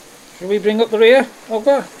 well, shall we bring up the rear,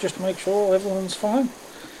 Olga? Just to make sure everyone's fine.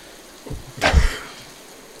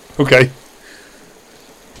 Okay.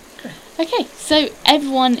 Okay, so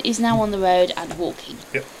everyone is now on the road and walking.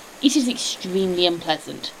 Yep. It is extremely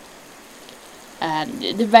unpleasant.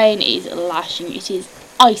 The rain is lashing. It is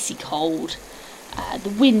icy cold. The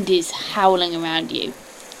wind is howling around you.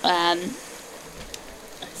 Let's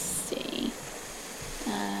see.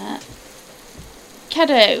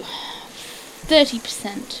 Caddo,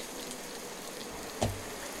 30%.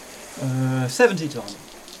 70 times.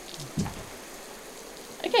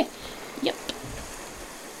 Okay. Yep.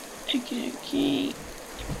 Okay.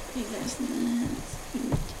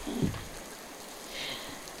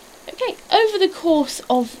 Okay. Over the course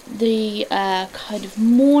of the kind of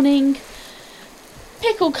morning,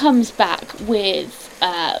 Pickle comes back with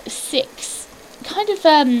 6 kind of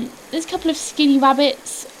there's a couple of skinny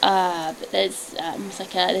rabbits, but there's there's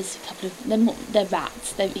a couple of they're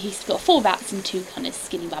rats. He's got 4 rats and 2 kind of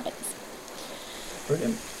skinny rabbits.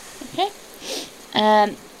 Brilliant. Okay.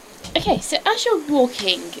 Okay, so as you're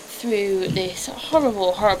walking through this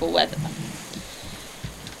horrible weather,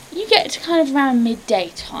 you get to kind of around midday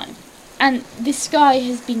time, and the sky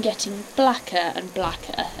has been getting blacker and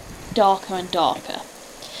blacker, darker and darker,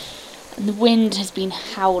 and the wind has been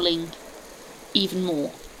howling even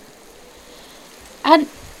more. And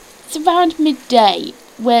it's around midday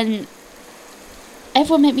when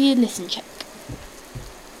everyone make me a listen check.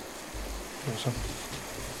 Awesome.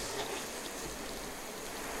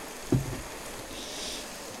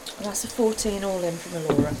 that's a 14 all in from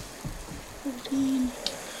Alora. 14,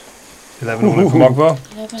 11 all in from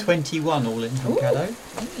Ogvar. 11. 21 all in from Ooh. Caddo.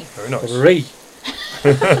 Very nice. 3.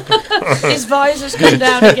 His visor's come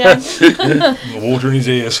down again. The water in his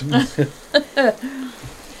ears.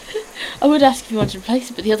 I would ask if you wanted to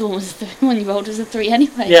replace it, but the other one was the one you rolled was a 3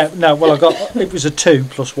 anyway. Yeah, no, well, it was a 2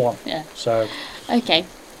 plus 1. Yeah. So, Okay.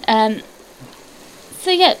 So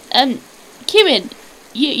yeah, Kieran,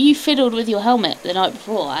 you fiddled with your helmet the night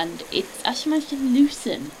before, and it's actually managed to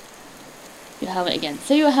loosen your helmet again.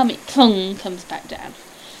 So your helmet clung comes back down,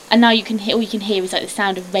 and now you can hear. All you can hear is like the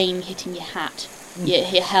sound of rain hitting your hat, your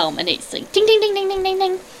helm, and it's like ding ding ding ding ding ding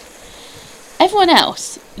ding. Everyone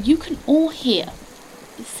else, you can all hear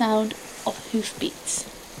the sound of hoofbeats.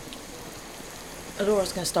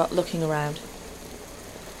 Alora's going to start looking around.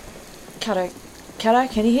 Caddo,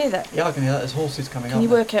 can you hear that? Yeah, I can hear that. There's horses coming up. Can you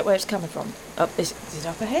there. work out where it's coming from? Is it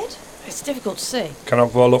up ahead? It's difficult to see. Can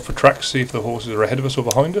Ogvar look for tracks, see if the horses are ahead of us or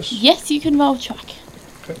behind us? Yes, you can roll track.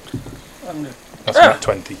 That's not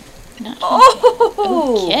 20. No.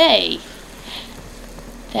 Oh! Okay.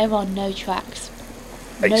 There are no tracks.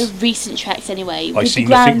 No Ace. recent tracks anyway. I With see the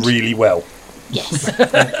ground, nothing really well. Yes.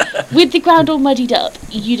 With the ground all muddied up,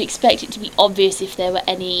 you'd expect it to be obvious if there were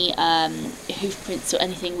any hoof prints or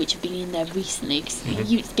anything which have been in there recently, because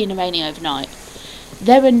it's been raining overnight.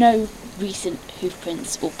 There are no recent hoof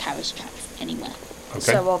prints or carriage tracks anywhere. Okay.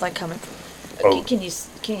 So are they coming? Oh. Can you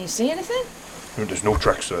see anything? There's no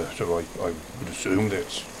tracks there, so I would assume that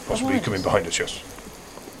it's possibly coming behind us, yes.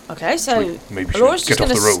 Okay, so Maybe Laura's should just get off going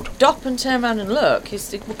the to road. stop and turn around and look.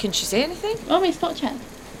 Can she see anything? Roll me a spot check.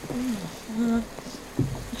 In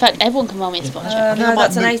fact, everyone can roll me a spot check. I think I No, might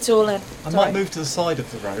that's an move- 8 all in. I Sorry. might move to the side of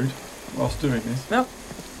the road whilst doing this. No.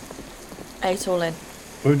 8 all in.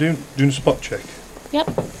 We're doing a spot check. Yep.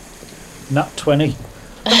 Nat 20.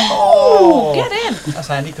 Oh, Get in. That's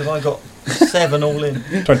handy because I got 7 all in.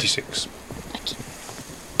 26.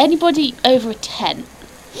 Anybody over a 10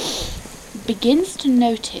 begins to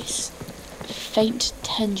notice faint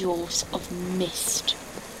tendrils of mist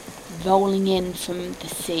rolling in from the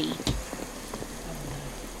sea.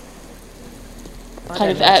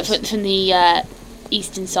 Kind of from the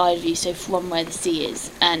eastern side of you, so from where the sea is,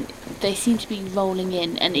 and they seem to be rolling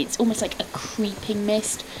in, and it's almost like a creeping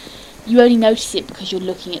mist. You only notice it because you're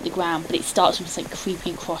looking at the ground, but it starts almost like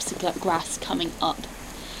creeping across the grass coming up.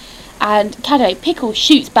 And Caddo, Pickle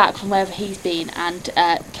shoots back from wherever he's been and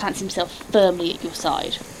plants himself firmly at your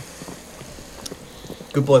side.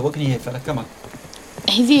 Good boy, what can you hear, fella? Come on.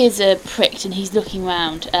 His ears are pricked and he's looking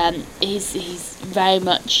round. He's very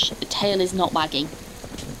much, the tail is not wagging.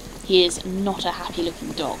 He is not a happy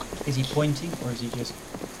looking dog. Is he pointing or is he just...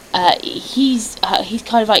 He's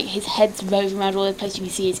kind of like, his head's roving around all over the place. You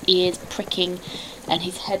can see his ears pricking and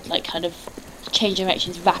his head like kind of change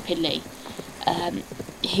directions rapidly.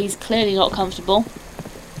 He's clearly not comfortable.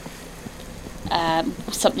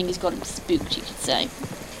 Something has got him spooked, you could say.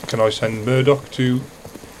 Can I send Murdoch to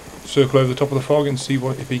circle over the top of the fog and see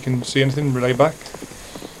if he can see anything, relay back?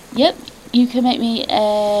 Yep, you can make me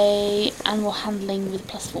a animal handling with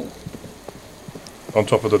 +4. On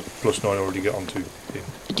top of the +9 I already get onto him.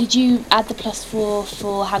 Did you add the +4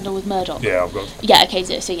 for handle with Murdoch? Yeah, I've got. Yeah, okay,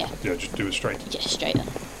 so yeah. Yeah, just do it straight. Yeah, straight then.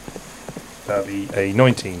 That'd be a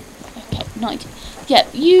 19. Okay, 90. Yeah,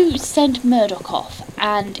 you send Murdoch off,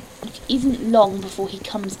 and it isn't long before he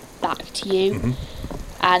comes back to you,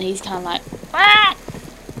 and he's kind of like, ah!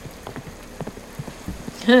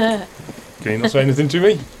 Can you not say anything to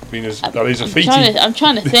me? Being as that is a feat. I'm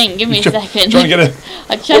trying to think. Give me a second. Trying to get a.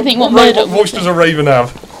 I'm trying to think what What Murdoch. voice does a raven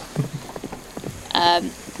have?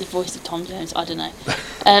 The voice of Tom Jones. I don't know.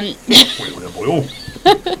 It's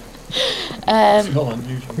not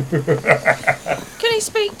unusual. Can he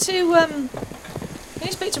speak to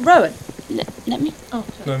Rowan? Let me. Oh,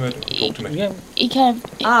 No, Murdoch, talk to me. Yeah. He kind of.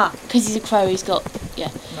 Because he's a crow. He's got.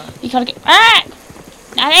 Yeah. No. He kind of goes. Ah!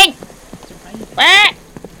 Nothing. Ah!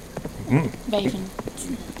 Raven.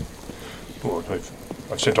 Oh,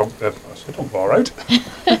 I sent on Bar out.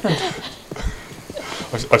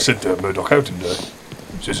 I sent Murdoch out and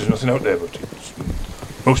says there's nothing out there, but it's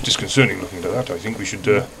most disconcerting looking at that. I think we should.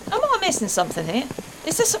 Am I missing something here?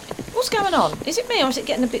 Is there what's going on? Is it me or is it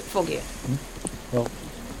getting a bit foggy? Well,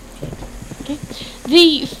 Okay.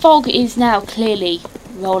 The fog is now clearly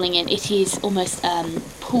rolling in. It is almost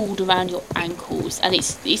pooled around your ankles, and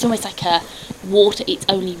it's almost like a water. It's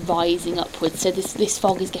only rising upwards. So this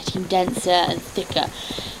fog is getting denser and thicker,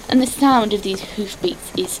 and the sound of these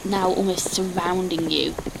hoofbeats is now almost surrounding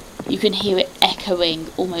you. You can hear it echoing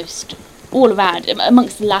almost all around,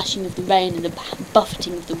 amongst the lashing of the rain and the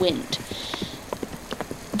buffeting of the wind.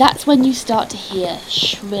 That's when you start to hear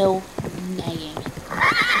shrill neighing.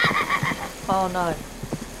 Oh no.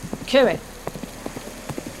 Kieran.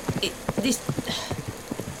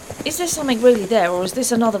 Is there something really there, or is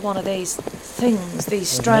this another one of these things, these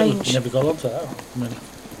strange... Never got onto that. I mean,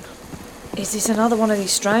 Is this another one of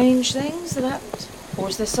these strange things that happened? Or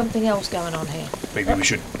is there something else going on here? Maybe we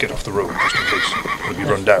should get off the road just in case we'll be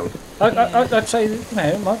run down. I'd say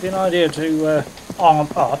it might be an idea to arm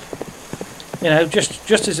up.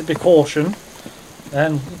 Just as a precaution,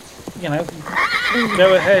 and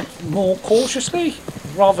go ahead more cautiously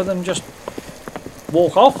rather than just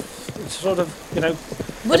walk off. It's sort of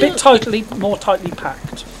more tightly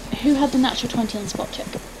packed. Who had the natural 20 on the spot check?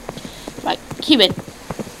 Right, Kieran.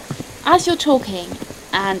 As you're talking,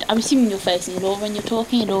 and I'm assuming you're facing Elora when you're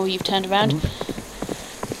talking, Elora, you've turned around.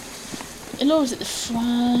 Elora's at the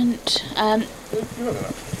front. You had an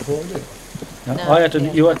actual 24, didn't you?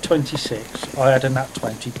 No, you had 26. I had a nat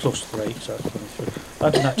 20 plus 3, so that's 23. I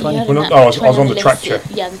had a nat 20. You had a Well, nat I was 20 on the track list.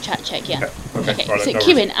 check. Yeah, the track check, yeah. Okay, right, so no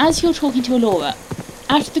Kieran, as you're talking to Elora,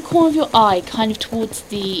 out of the corner of your eye, kind of towards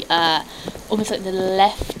the, almost like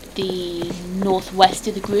the northwest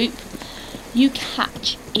of the group, you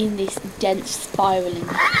catch in this dense spiralling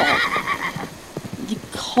fog the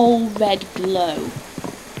coal red glow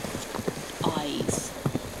eyes.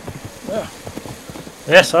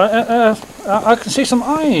 Yes, I can see some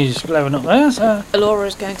eyes glowing up there. So. Alora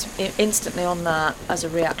is going to instantly on that as a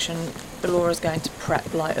reaction. Alora is going to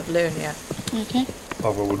prep Light of Lunia. Okay.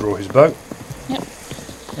 Pavel will draw his bow. Yep.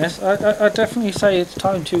 Yes, I definitely say it's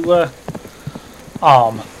time to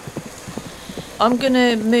arm. I'm going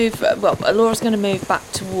to move. Well, Alora's going to move back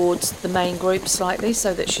towards the main group slightly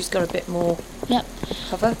so that she's got a bit more Yep.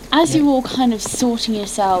 cover. As you're all kind of sorting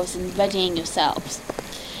yourselves and readying yourselves,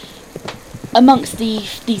 amongst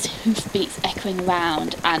these hoofbeats echoing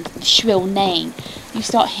around and the shrill neighing, you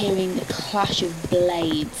start hearing the clash of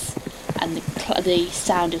blades and the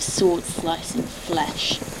sound of swords slicing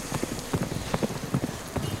flesh.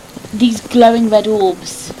 These glowing red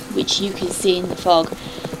orbs, which you can see in the fog,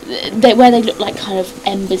 where they look like kind of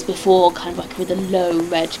embers before, kind of like with a low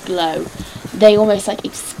red glow, they almost like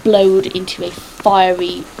explode into a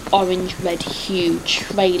fiery orange-red hue,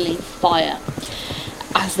 trailing fire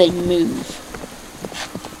as they move.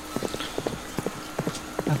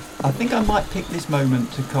 I think I might pick this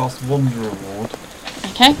moment to cast Wanderer Ward,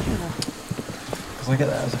 Okay? because I get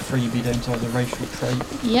that as a freebie, don't I, as a racial trait.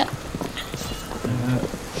 Yep.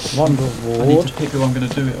 Wonder I need Ward. to pick who I'm going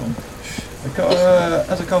to do it on.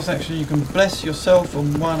 As a cast action, you can bless yourself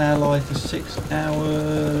and one ally for 6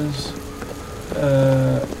 hours.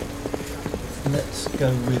 Let's go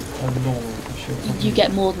with Alora. For sure. You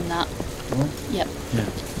get more than that. What? Yep. Yeah.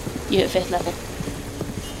 You're at 5th level.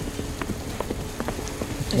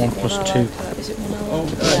 Is One it plus one two. ally? Is it one ally? Oh,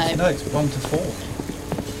 No. no, it's 1 to 4.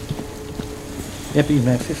 Yeah, but you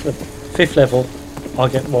know, 5th level. 5th level, I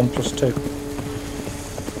get 1 plus 2.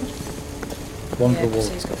 Wonder Yeah, 'cause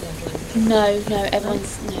Ward. he's got Wanderer. No,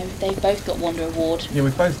 they've both got Wander Award. Yeah,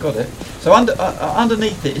 we've both got it. So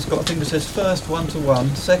underneath it, it's got a thing that says first 1 to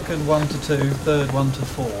 1, second 1 to 2, third 1 to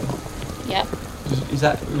 4. Yep. Is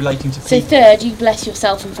that relating to So people? 3rd, you bless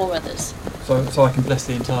yourself and 4 others. So I can bless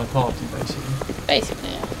the entire party, basically, Basically,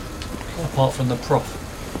 yeah. apart from the prof.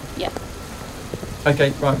 Yep.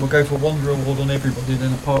 Okay, right, we'll go for Wanderer Award on everybody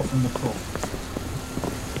then, apart from the prof.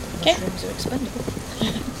 Okay. Mushrooms are expendable.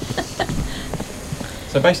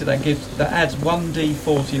 So basically that adds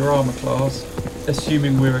 1d4 to your armour class,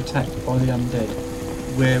 assuming we're attacked by the undead,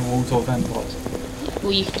 werewolves or vampires.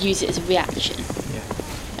 Well, you could use it as a reaction.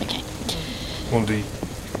 Yeah. Okay. 1d.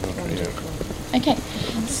 Okay.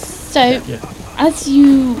 So, Yeah. as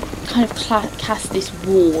you kind of cast this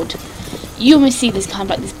ward, you almost see this kind of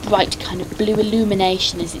like this bright kind of blue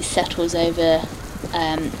illumination as it settles over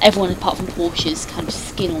everyone apart from Portia's kind of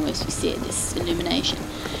skin almost. You see it, this illumination.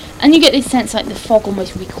 And you get this sense like the fog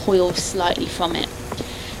almost recoils slightly from it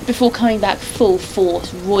before coming back full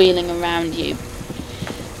force, roiling around you.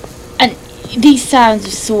 And these sounds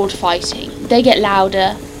of sword fighting, they get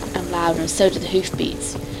louder and louder, and so do the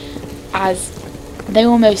hoofbeats, as they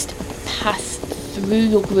almost pass through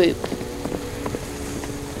your group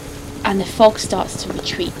and the fog starts to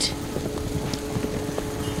retreat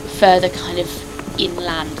further kind of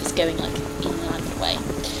inland. It's going like inland way.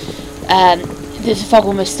 The fog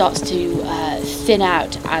almost starts to thin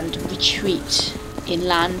out and retreat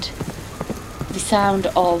inland. The sound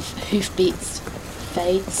of hoofbeats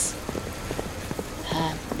fades.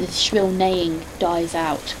 The shrill neighing dies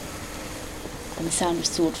out, and the sound of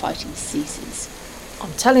sword fighting ceases.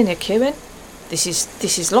 I'm telling you, Kieran, this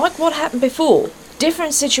is like what happened before.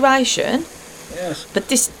 Different situation, Yes. but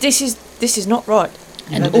this is not right.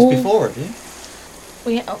 You've And had this all- before, have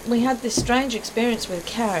you? We had this strange experience with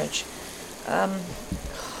carriage. Yeah,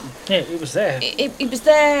 it was there. It was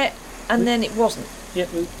there, and then it wasn't. Yeah,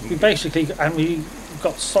 we basically, and we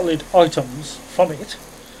got solid items from it,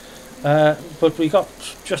 but we got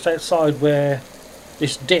just outside where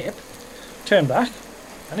this dip, turned back,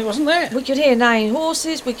 and it wasn't there. We could hear neighing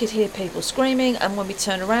horses, we could hear people screaming, and when we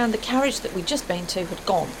turned around, the carriage that we'd just been to had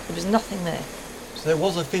gone. There was nothing there. So there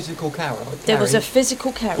was a physical carriage. There was a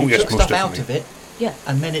physical carriage. Oh, You yes, took most stuff out definitely. of it, Yeah,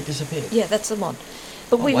 and then it disappeared. yeah, that's the one.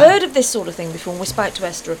 But Oh, we've wow. heard of this sort of thing before, and we spoke to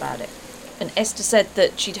Esther about it. And Esther said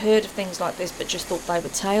that she'd heard of things like this, but just thought they were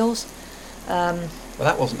tales. Well,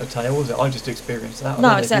 that wasn't a tale, was it? I just experienced that. I don't No,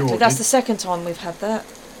 know if you exactly. all That's did. the second time we've had that.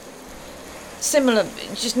 Similar,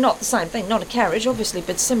 just not the same thing. Not a carriage, obviously,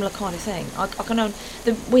 but similar kind of thing. I can own.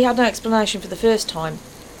 We had no explanation for the first time.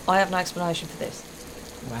 I have no explanation for this.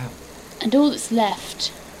 Wow. And all that's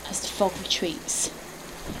left as the fog retreats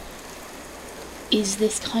is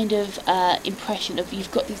this kind of impression of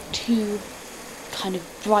you've got these two kind of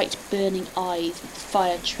bright burning eyes with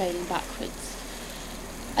fire trailing backwards.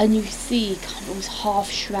 and you see, kind of almost half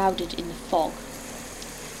shrouded in the fog,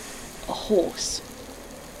 a horse,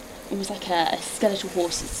 almost like a skeletal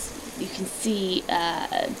horse. You can see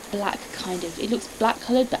black kind of, it looks black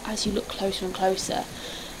coloured, but as you look closer and closer,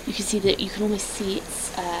 you can see that you can almost see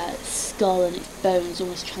its skull and its bones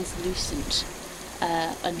almost translucent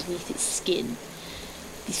underneath its skin.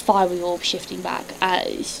 These fiery orbs shifting back,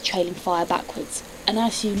 it's trailing fire backwards, and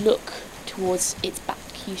as you look towards its back,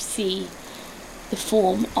 you see the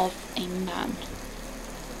form of a man.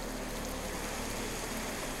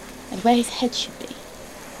 And where his head should be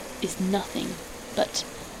is nothing but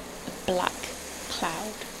a black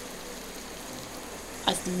cloud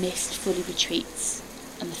as the mist fully retreats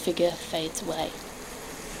and the figure fades away.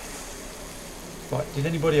 Right, did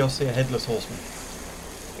anybody else see a headless horseman?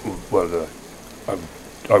 Well,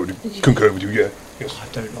 I would concur with you, yeah. Yes. I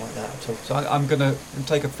don't like that at all. So I'm going to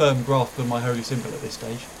take a firm grasp on my holy symbol at this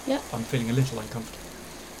stage. Yeah. I'm feeling a little uncomfortable.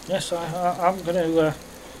 Yes, I'm going to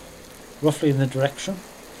roughly in the direction.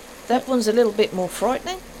 That one's a little bit more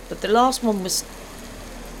frightening, but the last one was...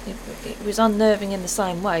 It was unnerving in the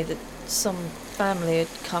same way that some family had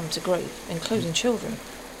come to grief, including children.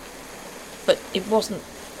 But it wasn't...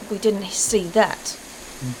 We didn't see that.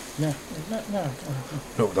 No. No,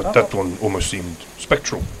 that one almost seemed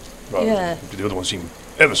spectral. Yeah. The other one seemed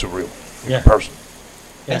ever so real in Yeah. comparison.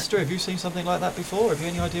 Yeah. Esther, have you seen something like that before? Have you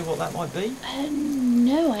any idea what that might be?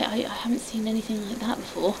 No, I haven't seen anything like that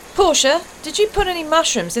before. Portia, did you put any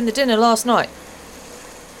mushrooms in the dinner last night?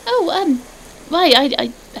 Oh, right,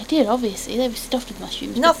 I did, obviously. They were stuffed with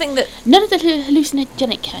mushrooms. but Nothing that... None of the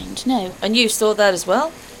hallucinogenic kind, no. And you saw that as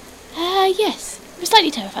well? Yes. It was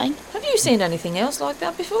slightly terrifying. Have you seen anything else like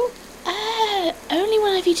that before? Only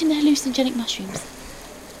when I've eaten the hallucinogenic mushrooms.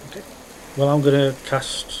 Well, I'm going to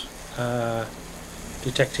cast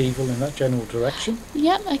Detect Evil in that general direction.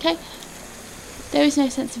 Yep, okay. There is no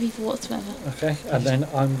sense of evil whatsoever. Okay, and then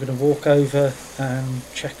I'm going to walk over and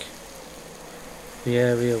check the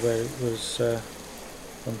area where it was.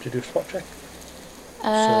 I'm to do a spot check.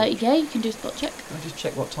 Yeah, you can do a spot check. Can I just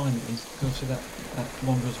check what time it is? Because obviously that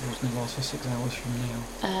Wanderer's War's going to last for 6 hours from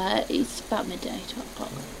now. It's about midday, 12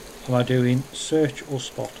 o'clock. Am I doing search or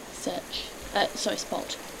spot? Search. Spot.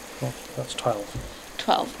 Spot. That's 12.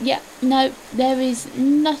 12. Yeah, no, there is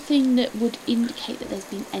nothing that would indicate that there's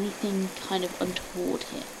been anything kind of untoward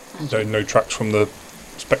here. No tracks from the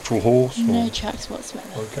spectral horse? No or? tracks whatsoever.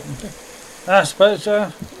 Okay. I suppose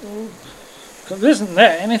there isn't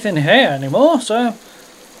there anything here anymore, so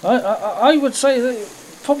I would say that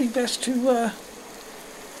it's probably best to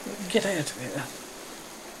get out of here.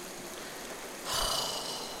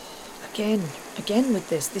 Again with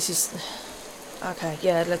this. This is... Okay,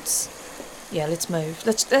 let's move.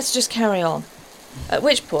 Let's just carry on. At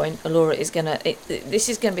which point, Allura is gonna... this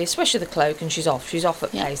is gonna be, especially the cloak, and she's off. She's off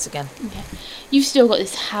at pace again. Okay. You've still got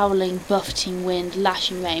this howling, buffeting wind,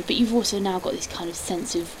 lashing rain, but you've also now got this kind of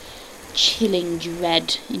sense of chilling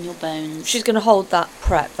dread in your bones. She's gonna hold that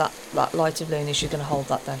prep, that light of Looney. She's gonna hold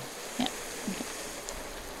that though. Yeah.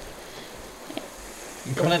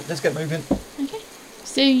 Come on then, let's get moving. Okay.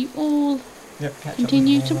 So you all Yep, catch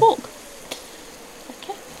continue up to with all walk.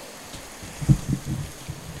 Okay.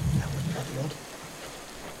 that. That was bloody odd.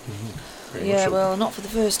 Very Yeah, much so. well, not for the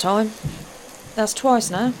first time. That's twice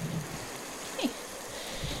now.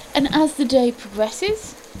 And as the day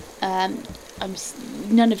progresses,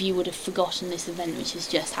 none of you would have forgotten this event which has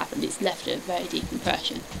just happened. It's left a very deep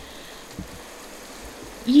impression.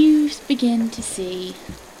 You begin to see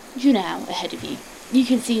Junau ahead of you. You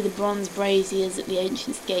can see the bronze braziers at the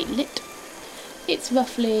Ancient's gate lit. It's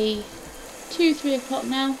roughly 2-3 o'clock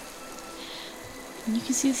now. And you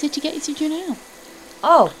can see the city gates of Junau.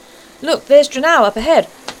 Oh, look, there's Dranau up ahead.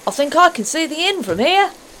 I think I can see the inn from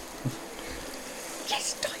here.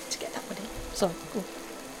 Yes, time to get that one in. Sorry. Go on.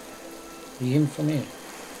 The inn from here.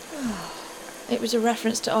 It was a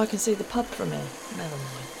reference to I can see the pub from here. Never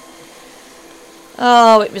mind.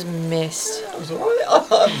 Oh, it was missed. That was alright.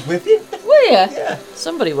 I'm with you. Were you? Yeah.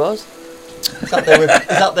 Somebody was. It's up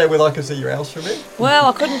there with I can see your house from it. Well,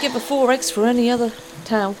 I couldn't give a 4x for any other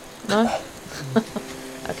town. No?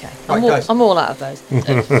 Okay. Right, guys. I'm all out of those.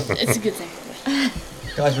 It's a good thing.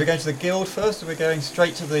 Guys, we're going to the guild first, or we're going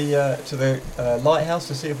straight to the lighthouse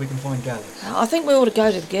to see if we can find Gallus. I think we ought to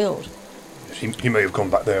go to the guild. He may have gone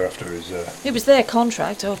back there after his... It was their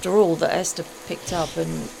contract, after all, that Esther picked up,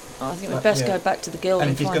 and I think we'd best Yeah. go back to the guild And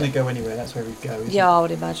and if he's find going to it. go anywhere, that's where we'd go. Isn't Yeah, I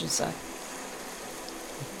would imagine so.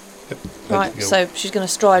 Yep, Right, so she's going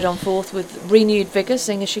to stride on forth with renewed vigour,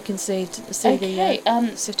 seeing as she can see Okay,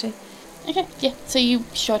 the city. Okay, yeah, so you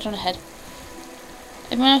stride on ahead.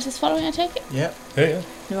 Everyone else is following, I take it? Yeah. Yeah.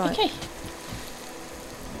 Right. Okay.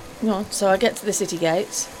 No, so I get to the city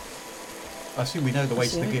gates. I assume we know the way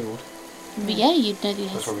to the guild. But yeah, you'd know the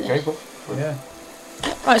That's where we answer. came from. Yeah.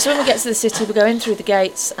 Right, so when we get to the city, we go in through the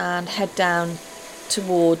gates and head down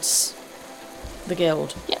towards the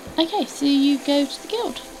guild. Yeah, okay, so you go to the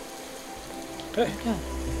guild. Okay. Okay.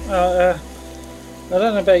 I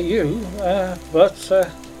don't know about you, but I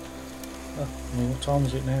mean, what time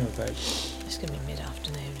is it now? About It's going to be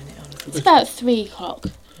mid-afternoon, isn't it? Honestly? It's about 3 o'clock.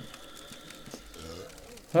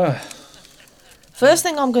 First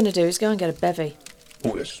thing I'm going to do is go and get a bevy.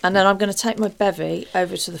 Oh, yes. And then I'm going to take my bevy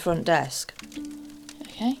over to the front desk.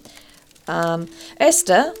 Okay.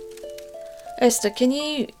 Esther, can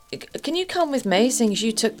you come with me, seeing as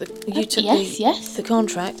you took Yes. the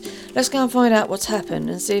contract? Let's go and find out what's happened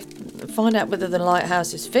and find out whether the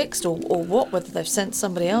lighthouse is fixed or what, whether they've sent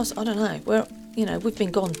somebody else. I don't know. We've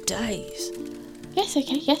been gone days. Yes,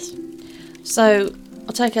 okay, yes. So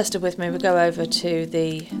I'll take Esther with me. We'll go over to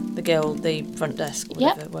the guild, the front desk,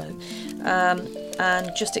 whatever.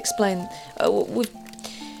 And just explain.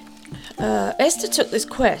 Esther took this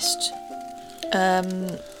quest.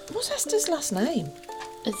 What's Esther's last name?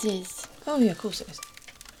 Aziz. Oh yeah, of course it is.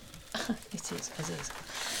 It is Aziz.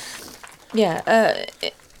 Yeah,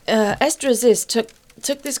 Esther Aziz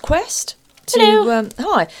took this quest to Hello.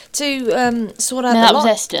 sort out No, the that was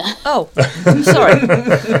Esther. Oh, sorry.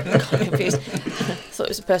 Got confused. Thought it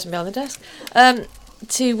was the person behind the desk.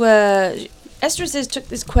 Esther Aziz took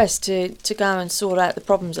this quest to go and sort out the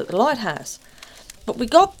problems at the lighthouse. But we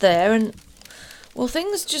got there and, well,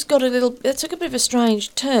 things just got it took a bit of a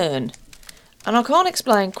strange turn. And I can't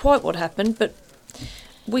explain quite what happened, but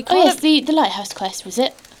we Oh yes, the lighthouse quest, was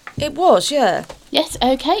it? It was, yeah. Yes,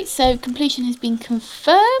 okay, so completion has been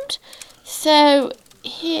confirmed. So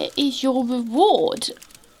here is your reward.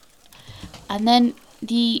 And then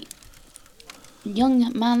the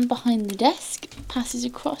young man behind the desk passes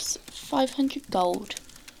across 500 gold.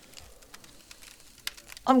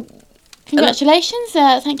 Congratulations,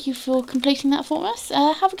 thank you for completing that for us.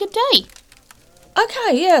 Have a good day.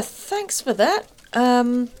 Okay, yeah, thanks for that.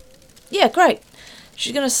 Yeah, great.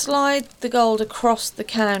 She's going to slide the gold across the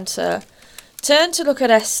counter, turn to look at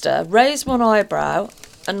Esther, raise one eyebrow,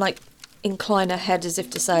 and, incline her head as if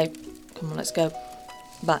to say, come on, let's go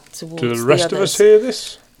back towards the others. Do the rest of us hear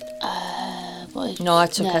this? No, I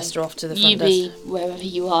took Esther off to the front You be wherever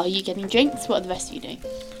you are. Are you getting drinks? What are the rest of you doing?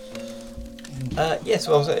 Yes,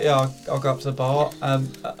 well, I'll go up to the bar,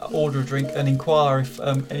 order a drink, and inquire if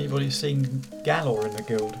anybody's seen Galor in the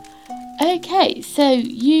guild. Okay, so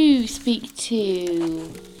you speak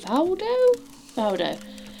to Valdo?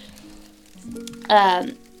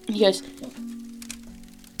 He goes,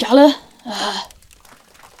 Gala?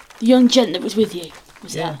 The young gent that was with you,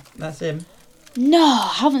 was that? That's him. No,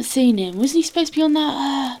 I haven't seen him. Wasn't he supposed to be on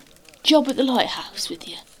that job at the lighthouse with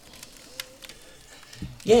you?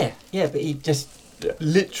 Yeah, but he just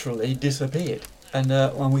literally disappeared. And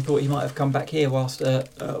we thought he might have come back here whilst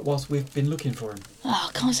we've been looking for him. Oh,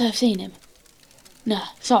 I can't say I've seen him. No,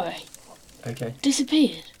 sorry. Okay.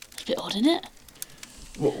 Disappeared. It's a bit odd, isn't it?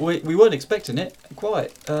 Well, we weren't expecting it,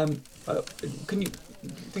 quite. Can you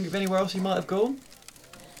think of anywhere else he might have gone?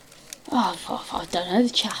 Oh, I don't know, the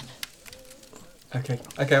chap. Okay,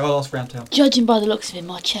 I'll ask round town. Judging by the looks of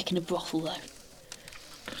him, I'd check in a brothel, though.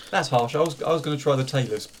 That's harsh. I was going to try the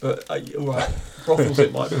tailors, but all right, brothels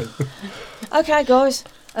it might be. Okay, guys.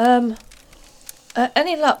 Any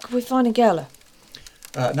luck with finding Gala?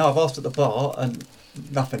 No, I've asked at the bar and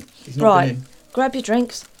nothing. He's not been in. Grab your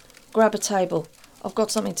drinks. Grab a table. I've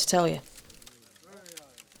got something to tell you.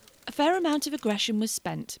 A fair amount of aggression was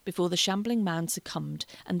spent before the shambling man succumbed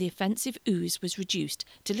and the offensive ooze was reduced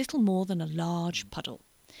to little more than a large puddle.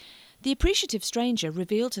 The appreciative stranger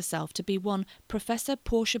revealed herself to be one Professor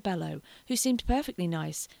Portia Bello, who seemed perfectly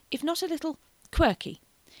nice, if not a little quirky.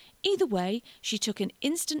 Either way, she took an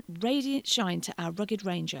instant radiant shine to our rugged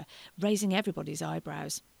ranger, raising everybody's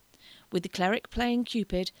eyebrows. With the cleric playing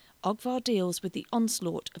Cupid, Ogvar deals with the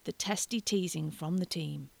onslaught of the testy teasing from the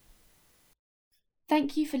team.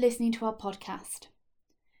 Thank you for listening to our podcast.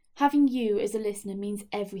 Having you as a listener means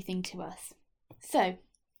everything to us. So,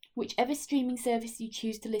 whichever streaming service you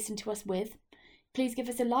choose to listen to us with, please give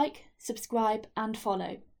us a like, subscribe and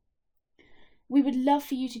follow. We would love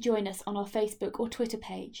for you to join us on our Facebook or Twitter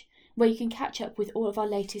page, where you can catch up with all of our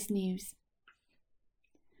latest news.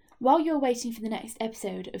 While you're waiting for the next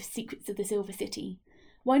episode of Secrets of the Silver City,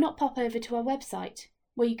 why not pop over to our website,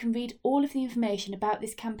 where you can read all of the information about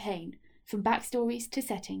this campaign, from backstories to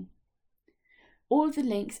setting. All of the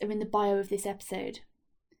links are in the bio of this episode.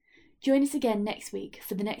 Join us again next week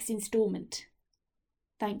for the next instalment.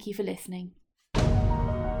 Thank you for listening.